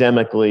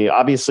academically,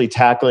 obviously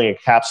tackling a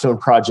capstone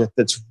project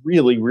that's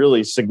really,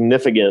 really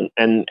significant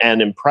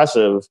and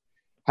impressive?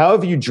 How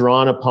have you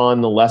drawn upon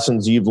the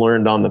lessons you've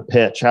learned on the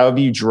pitch? How have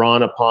you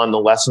drawn upon the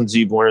lessons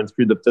you've learned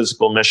through the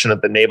physical mission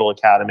at the Naval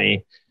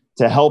Academy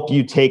to help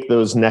you take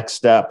those next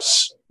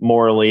steps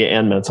morally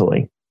and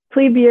mentally?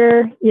 Plebe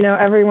year,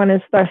 everyone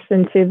is thrust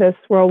into this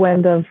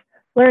whirlwind of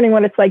learning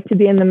what it's like to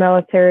be in the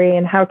military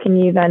and how can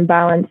you then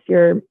balance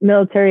your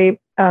military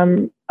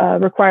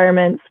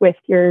requirements with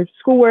your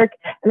schoolwork.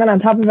 And then on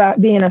top of that,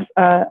 being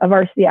a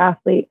varsity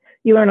athlete,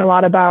 you learn a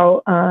lot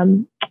about,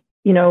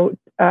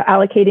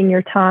 allocating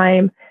your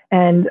time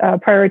and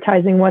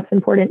prioritizing what's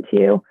important to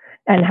you.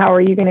 And how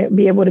are you going to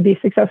be able to be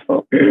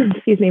successful,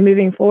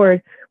 moving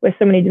forward with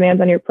so many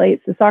demands on your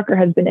plate? So soccer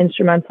has been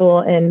instrumental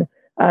in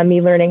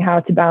me learning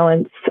how to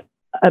balance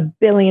a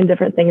billion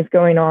different things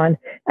going on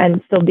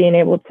and still being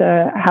able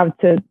to have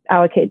to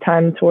allocate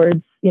time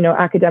towards,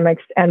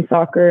 academics and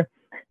soccer,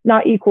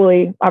 not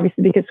equally,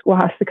 obviously, because school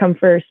has to come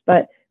first,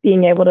 but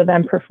being able to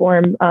then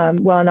perform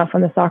well enough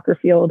on the soccer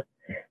field.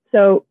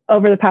 So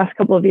over the past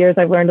couple of years,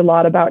 I've learned a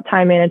lot about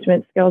time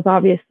management skills,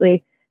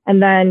 obviously. And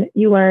then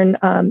you learn,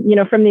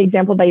 from the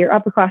example that you're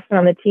upperclassmen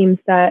on the team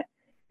set,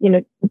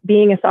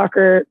 being a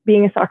soccer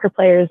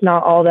player is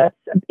not all that's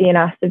being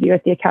asked of you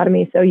at the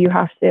academy. So you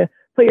have to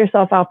put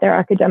yourself out there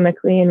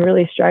academically and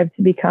really strive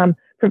to become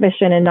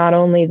proficient in not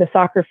only the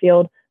soccer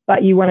field,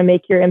 but you want to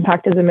make your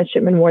impact as a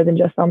midshipman more than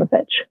just on the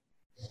pitch.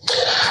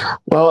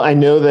 Well, I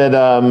know that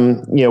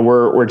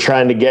we're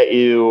trying to get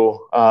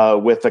you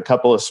with a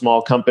couple of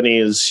small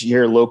companies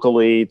here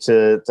locally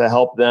to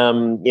help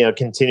them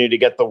continue to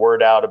get the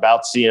word out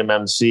about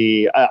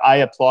CMMC. I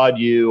applaud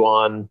you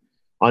on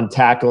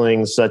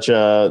tackling such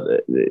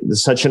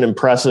an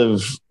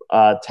impressive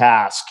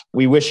task.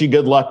 We wish you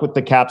good luck with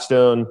the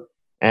capstone,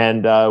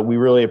 and we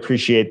really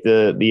appreciate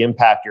the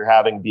impact you're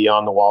having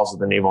beyond the walls of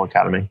the Naval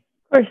Academy.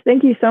 Of course.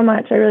 Thank you so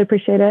much. I really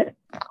appreciate it.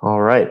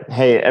 All right.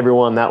 Hey,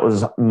 everyone. That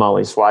was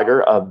Molly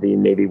Swagger of the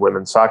Navy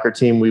women's soccer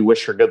team. We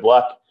wish her good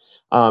luck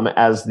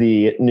as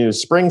the new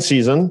spring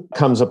season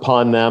comes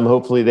upon them.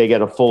 Hopefully they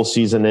get a full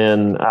season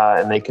in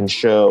and they can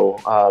show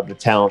the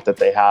talent that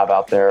they have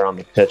out there on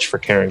the pitch for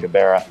Karen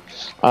Gabera.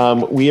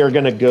 We are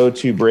going to go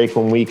to break.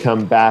 When we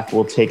come back,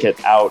 we'll take it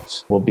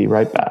out. We'll be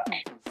right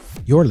back.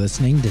 You're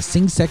listening to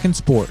Sing Second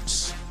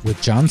Sports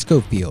with John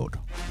Schofield,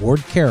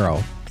 Ward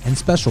Carroll, and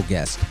special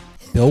guest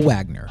Bill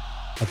Wagner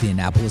of the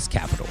Annapolis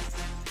Capital.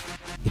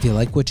 If you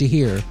like what you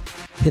hear,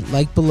 hit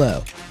like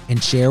below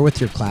and share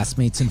with your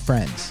classmates and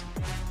friends.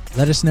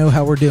 Let us know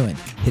how we're doing.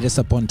 Hit us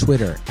up on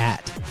Twitter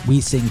at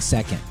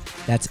WeSingSecond.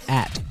 That's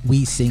at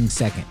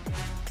WeSingSecond.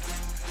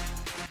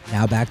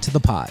 Now back to the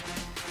pod.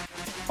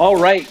 All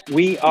right,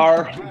 we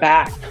are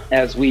back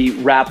as we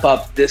wrap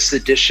up this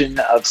edition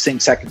of Sing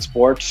Second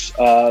Sports.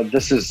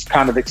 This is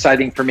kind of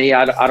exciting for me.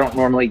 I don't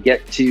normally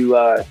get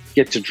to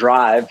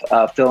drive,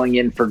 filling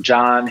in for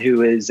John,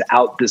 who is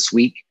out this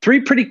week.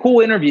 3 pretty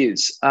cool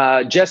interviews.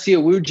 Jesse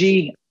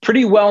Owuji,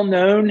 pretty well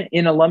known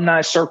in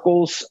alumni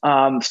circles,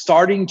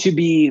 starting to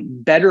be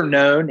better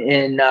known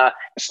in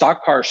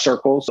stock car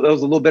circles. So it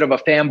was a little bit of a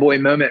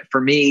fanboy moment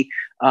for me.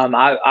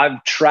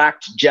 I've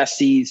tracked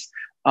Jesse's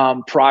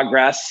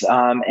progress.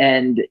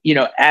 And,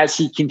 as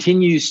he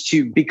continues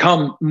to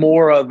become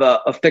more of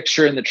a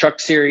fixture in the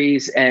truck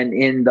series and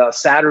in the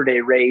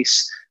Saturday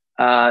race,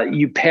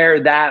 you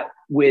pair that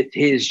with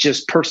his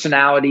just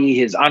personality,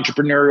 his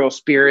entrepreneurial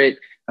spirit.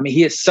 I mean,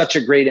 he is such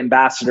a great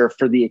ambassador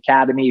for the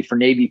Academy, for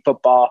Navy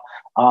football.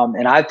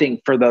 And I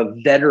think for the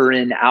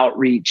veteran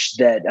outreach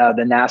that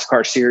the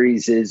NASCAR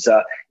series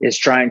is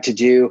trying to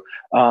do.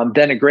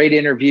 Then a great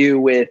interview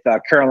with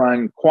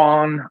Caroline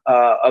Kwan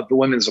of the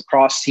women's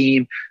lacrosse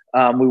team.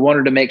 We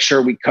wanted to make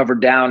sure we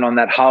covered down on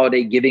that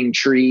holiday giving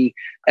tree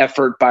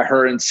effort by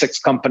her and Six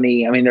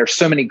Company. I mean, there's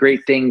so many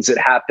great things that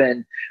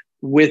happen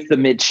with the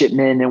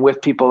midshipmen and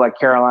with people like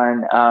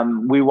Caroline.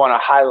 We want to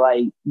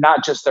highlight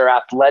not just their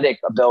athletic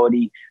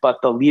ability,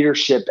 but the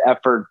leadership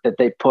effort that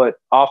they put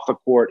off the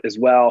court as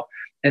well.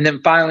 And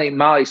then finally,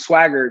 Molly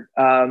Swagger,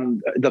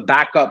 the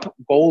backup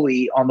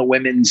goalie on the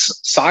women's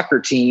soccer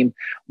team.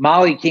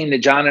 Molly came to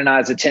John and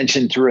I's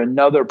attention through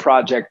another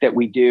project that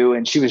we do.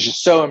 And she was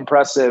just so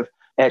impressive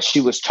as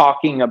she was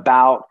talking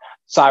about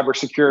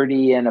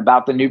cybersecurity and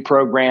about the new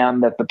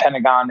program that the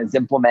Pentagon is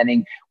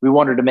implementing. We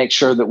wanted to make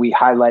sure that we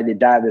highlighted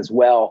that as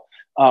well.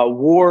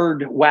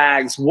 Ward,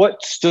 Wags,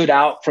 what stood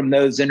out from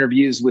those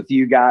interviews with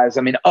you guys?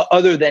 I mean,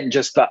 other than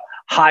just the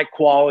high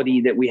quality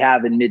that we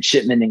have in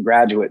midshipmen and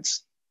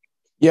graduates.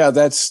 Yeah,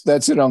 that's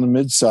it on the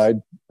mid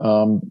side.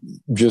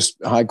 Just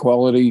high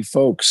quality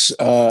folks.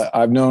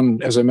 I've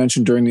known, as I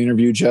mentioned during the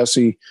interview,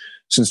 Jesse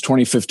since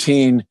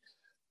 2015.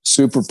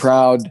 Super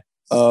proud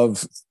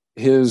of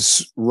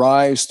his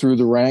rise through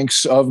the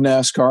ranks of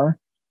NASCAR.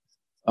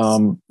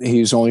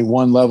 He's only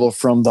one level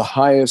from the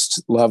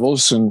highest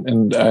levels,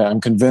 and I'm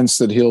convinced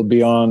that he'll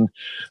be on,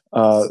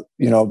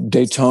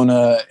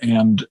 Daytona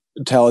and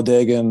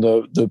Talladega and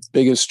the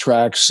biggest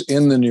tracks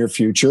in the near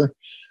future.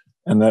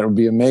 And that would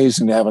be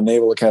amazing to have a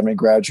Naval Academy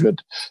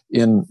graduate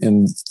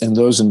in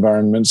those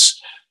environments.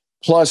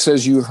 Plus,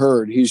 as you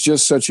heard, he's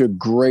just such a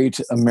great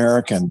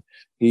American.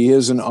 He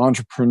is an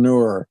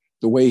entrepreneur.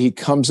 The way he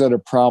comes at a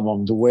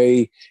problem, the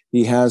way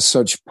he has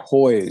such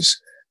poise.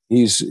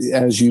 He's,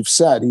 as you've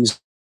said, he's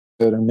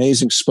an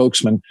amazing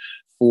spokesman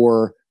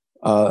for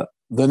the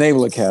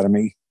Naval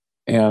Academy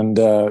and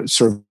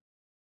sort of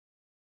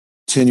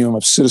continuum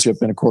of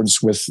citizenship in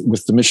accordance with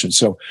the mission.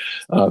 So,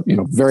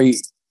 very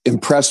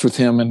impressed with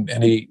him,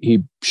 and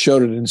he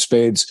showed it in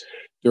spades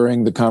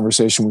during the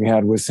conversation we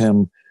had with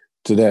him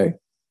today.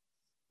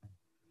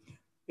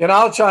 And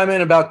I'll chime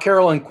in about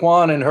Caroline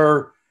Kwan and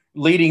her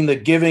leading the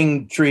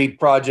Giving Tree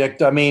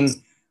Project. I mean,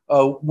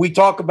 we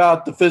talk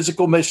about the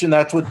physical mission.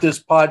 That's what this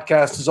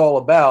podcast is all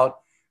about.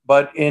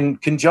 But in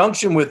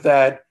conjunction with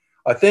that,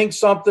 I think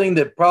something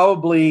that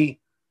probably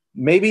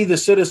maybe the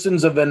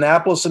citizens of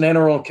Annapolis and Anne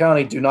Arundel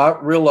County do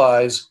not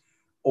realize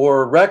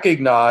or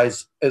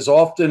recognize as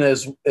often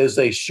as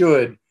they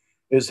should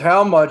is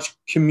how much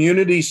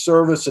community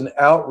service and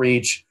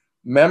outreach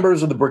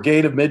members of the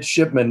Brigade of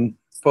Midshipmen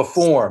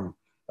perform.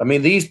 I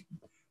mean,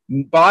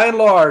 by and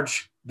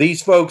large,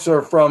 these folks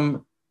are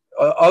from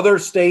other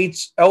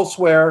states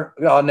elsewhere.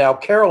 Now,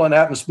 Carolyn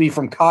happens to be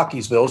from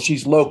Cockeysville.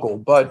 She's local,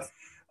 but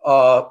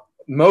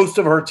most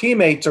of her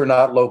teammates are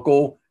not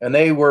local, and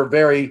they were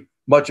very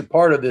much a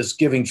part of this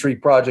Giving Tree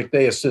project.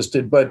 They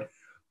assisted, but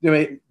I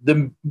mean,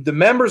 the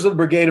members of the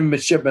Brigade of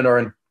Midshipmen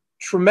are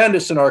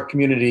tremendous in our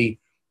community,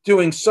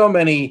 doing so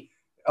many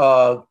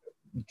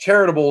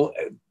charitable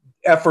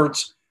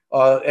efforts,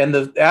 and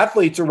the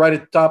athletes are right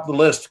at the top of the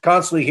list.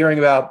 Constantly hearing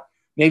about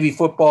Navy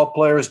football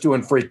players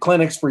doing free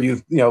clinics for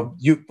youth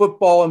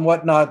football and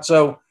whatnot.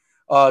 So,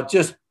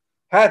 just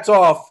hats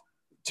off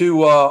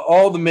to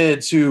all the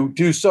mids who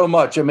do so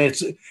much. I mean,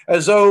 it's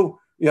as though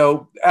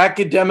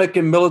academic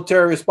and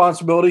military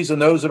responsibilities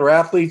and those that are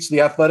athletes,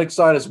 the athletic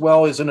side as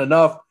well, isn't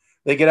enough.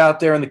 They get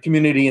out there in the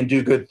community and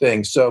do good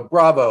things. So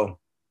bravo.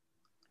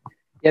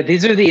 Yeah,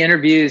 these are the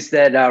interviews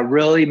that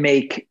really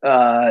make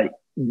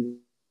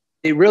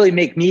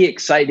me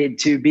excited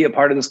to be a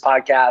part of this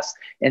podcast,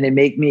 and they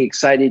make me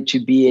excited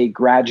to be a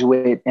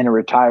graduate and a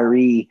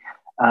retiree,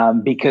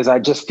 because I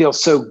just feel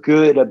so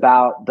good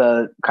about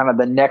the kind of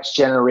the next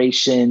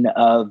generation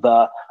of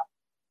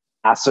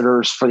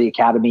ambassadors for the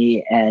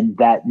Academy and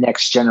that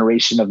next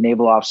generation of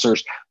naval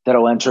officers that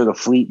will enter the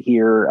fleet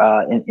here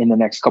in the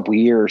next couple of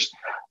years.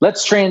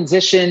 Let's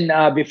transition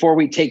before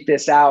we take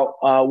this out.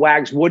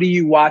 Wags, what are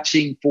you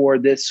watching for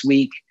this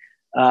week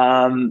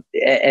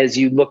as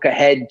you look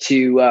ahead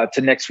to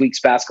next week's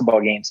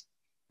basketball games?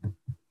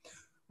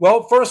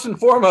 Well, first and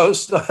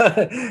foremost,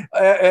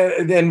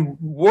 and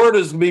Ward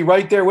is going to be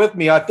right there with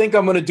me. I think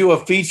I'm going to do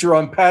a feature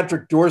on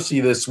Patrick Dorsey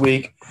this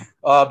week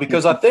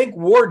because I think,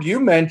 Ward, you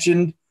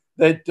mentioned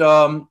that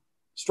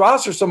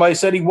Strauss or somebody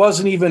said he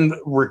wasn't even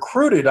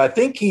recruited. I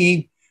think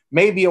he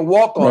may be a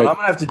walk-on. Right. I'm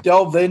going to have to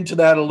delve into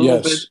that a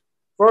little bit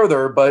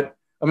further. But,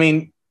 I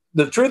mean,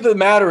 the truth of the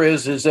matter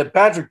is that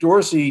Patrick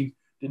Dorsey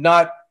did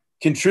not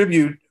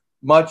contribute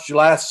much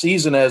last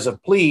season as a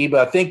plebe.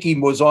 I think he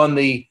was on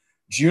the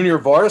junior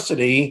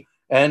varsity,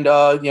 and,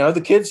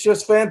 the kid's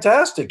just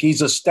fantastic.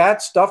 He's a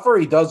stat stuffer.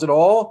 He does it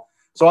all.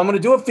 So I'm going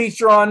to do a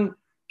feature on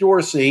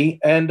Dorsey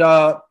and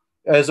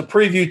as a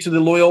preview to the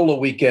Loyola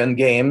weekend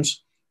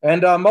games.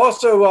 And I'm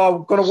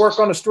also going to work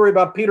on a story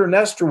about Peter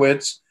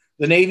Nestrowitz,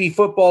 the Navy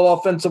football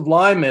offensive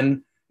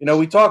lineman.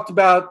 We talked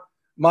about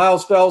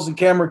Miles Fells and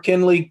Cameron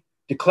Kinley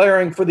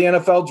declaring for the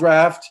NFL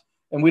draft,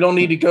 and we don't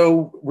need to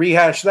go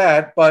rehash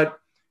that. But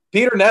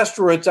Peter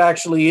Nestrowitz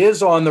actually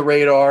is on the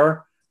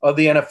radar of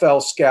the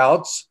NFL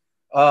scouts,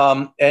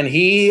 and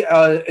he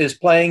is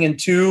playing in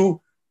 2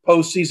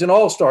 postseason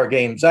All-Star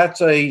games.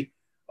 That's a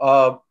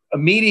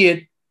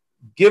immediate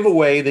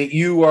giveaway that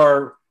you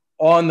are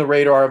on the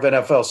radar of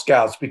NFL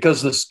scouts,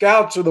 because the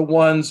scouts are the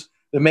ones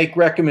that make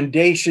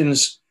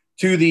recommendations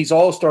to these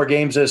All-Star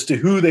games as to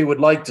who they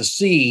would like to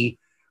see.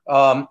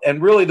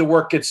 And really the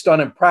work gets done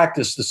in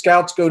practice. The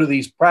scouts go to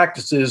these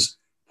practices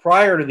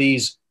prior to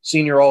these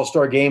senior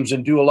All-Star games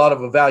and do a lot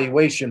of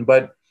evaluation.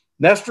 But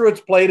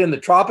Nestrowitz played in the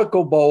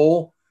Tropical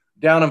Bowl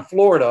down in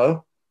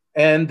Florida,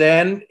 and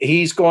then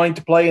he's going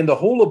to play in the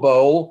Hula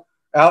Bowl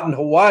out in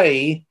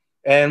Hawaii.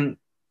 And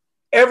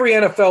every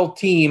NFL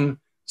team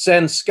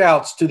sends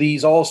scouts to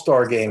these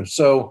All-Star games.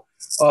 So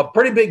a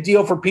pretty big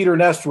deal for Peter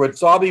Nestrowitz.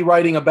 So I'll be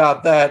writing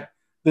about that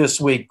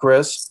this week,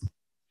 Chris.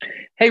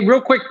 Hey,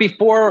 real quick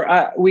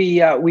before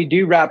we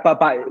do wrap up,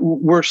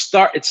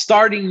 it's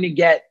starting to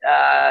get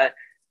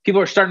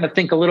people are starting to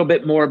think a little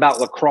bit more about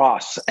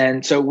lacrosse,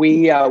 and so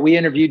we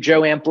interviewed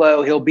Joe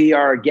Amplo. He'll be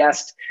our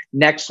guest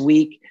next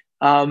week.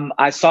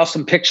 I saw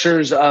some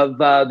pictures of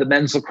the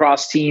men's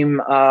lacrosse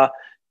team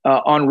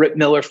on Rip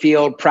Miller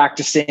Field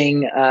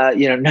practicing.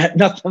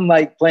 Nothing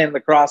like playing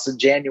lacrosse in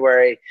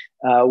January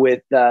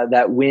with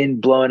that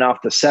wind blowing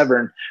off the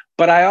Severn.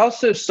 But I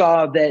also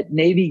saw that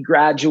Navy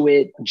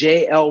graduate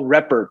J.L.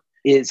 Reppert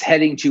is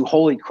heading to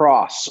Holy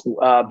Cross.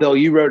 Bill,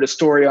 you wrote a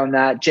story on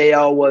that.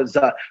 J.L. was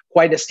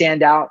quite a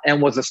standout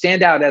and was a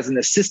standout as an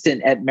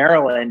assistant at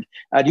Maryland.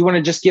 Do you want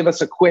to just give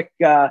us a quick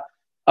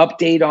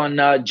update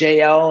on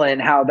J.L.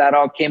 and how that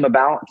all came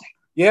about?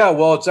 Yeah,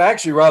 well, it's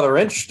actually rather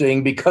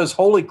interesting because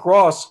Holy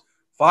Cross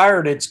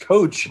fired its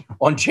coach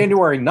on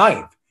January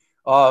 9th.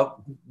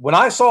 When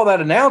I saw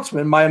that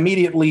announcement, my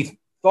immediate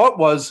thought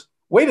was,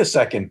 wait a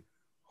second.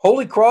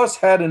 Holy Cross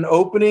had an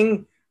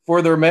opening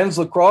for their men's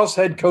lacrosse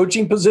head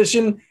coaching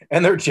position,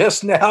 and they're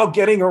just now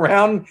getting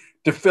around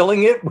to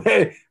filling it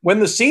when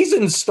the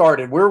season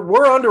started.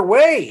 We're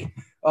underway.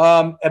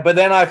 But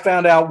then I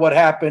found out what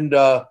happened.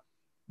 Holy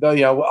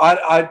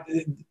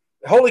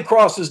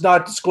Cross has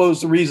not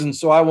disclosed the reason,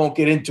 so I won't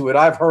get into it.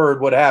 I've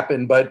heard what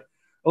happened, but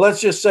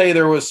let's just say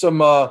there was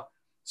some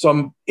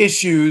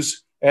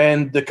issues,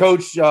 and the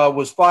coach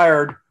was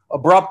fired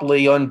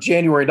abruptly on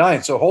January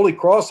 9th. So Holy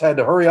Cross had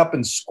to hurry up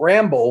and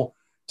scramble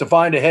to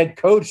find a head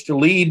coach to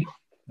lead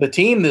the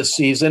team this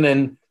season.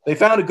 And they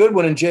found a good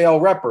one in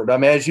J.L. Reppert. I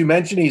mean, as you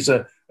mentioned, he's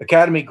an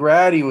Academy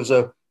grad. He was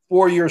a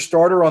 4-year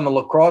starter on the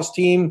lacrosse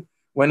team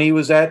when he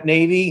was at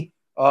Navy.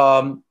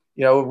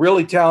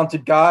 Really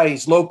talented guy.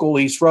 He's local.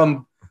 He's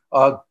from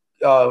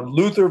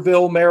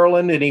Lutherville,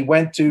 Maryland, and he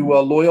went to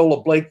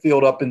Loyola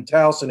Blakefield up in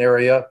Towson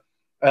area.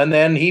 And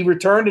then he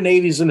returned to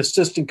Navy as an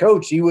assistant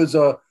coach. He was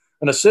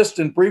an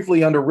assistant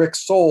briefly under Rick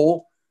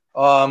Soll.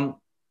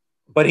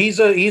 But he's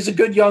a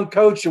good young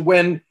coach.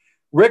 When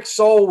Rick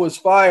Soll was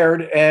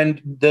fired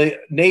and the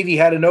Navy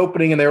had an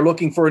opening and they were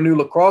looking for a new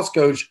lacrosse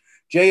coach,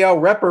 J.L.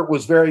 Reppert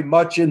was very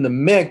much in the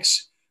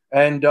mix.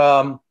 And,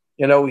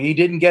 he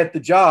didn't get the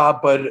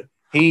job, but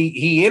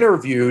he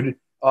interviewed.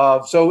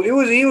 So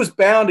he was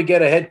bound to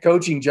get a head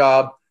coaching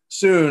job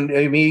soon.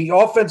 I mean,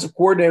 offensive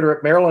coordinator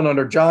at Maryland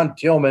under John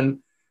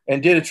Tillman,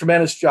 and did a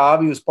tremendous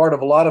job. He was part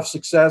of a lot of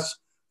success,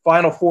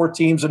 Final Four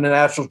teams in the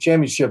national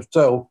championship.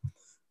 So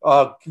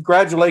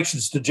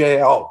congratulations to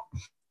JL.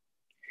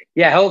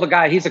 Yeah, hell of a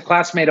guy. He's a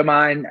classmate of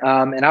mine.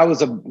 And I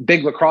was a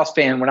big lacrosse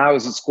fan when I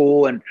was at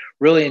school and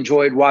really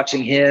enjoyed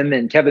watching him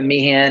and Kevin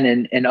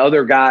Meehan and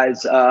other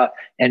guys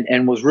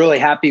and was really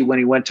happy when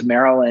he went to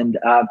Maryland.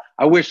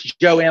 I wish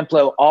Joe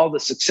Amplo all the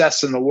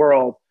success in the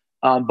world,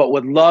 but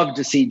would love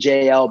to see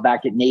JL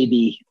back at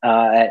Navy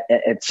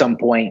at some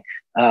point.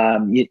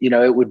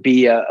 It would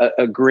be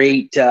a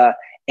great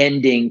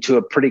ending to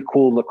a pretty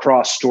cool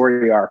lacrosse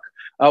story arc.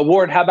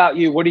 Ward, how about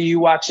you? What are you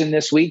watching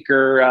this week,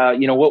 or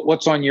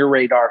what's on your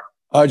radar?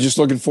 Just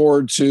looking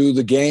forward to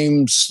the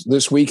games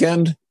this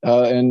weekend,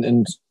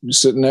 and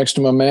sitting next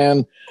to my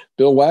man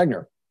Bill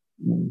Wagner.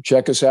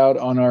 Check us out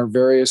on our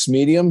various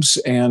mediums,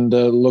 and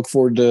look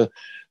forward to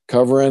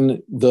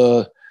covering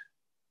the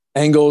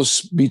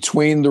angles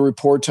between the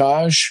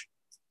reportage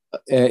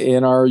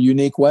in our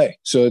unique way.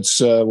 So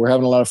we're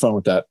having a lot of fun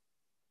with that.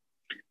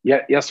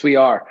 Yeah, yes, we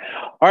are.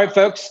 All right,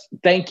 folks.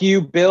 Thank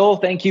you, Bill.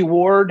 Thank you,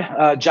 Ward.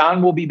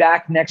 John will be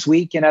back next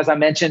week. And as I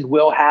mentioned,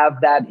 we'll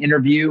have that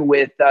interview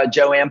with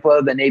Joe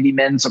Amplo, the Navy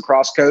men's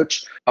lacrosse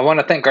coach. I want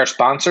to thank our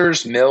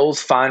sponsors,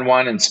 Mills Fine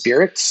Wine and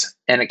Spirits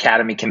and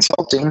Academy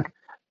Consulting.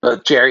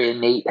 Both Jerry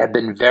and Nate have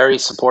been very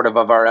supportive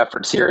of our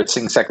efforts here at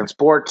Sing Second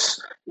Sports.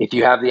 If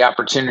you have the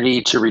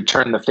opportunity to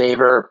return the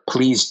favor,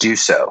 please do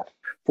so.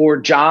 For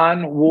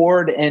John,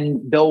 Ward,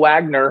 and Bill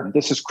Wagner,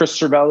 this is Chris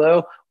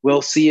Cervello.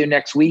 We'll see you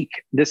next week.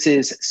 This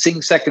is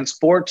Sing Second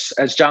Sports.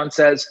 As John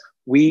says,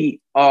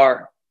 we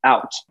are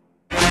out.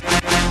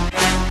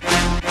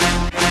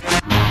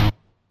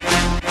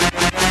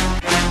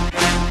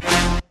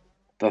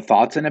 The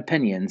thoughts and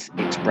opinions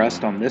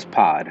expressed on this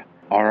pod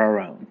are our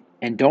own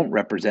and don't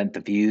represent the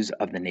views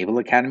of the Naval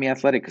Academy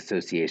Athletic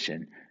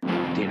Association,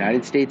 the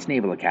United States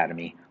Naval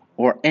Academy,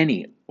 or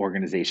any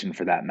organization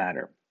for that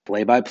matter.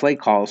 Play-by-play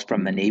calls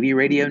from the Navy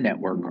Radio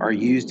Network are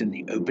used in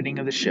the opening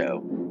of the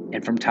show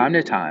and from time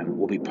to time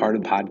will be part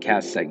of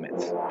podcast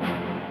segments.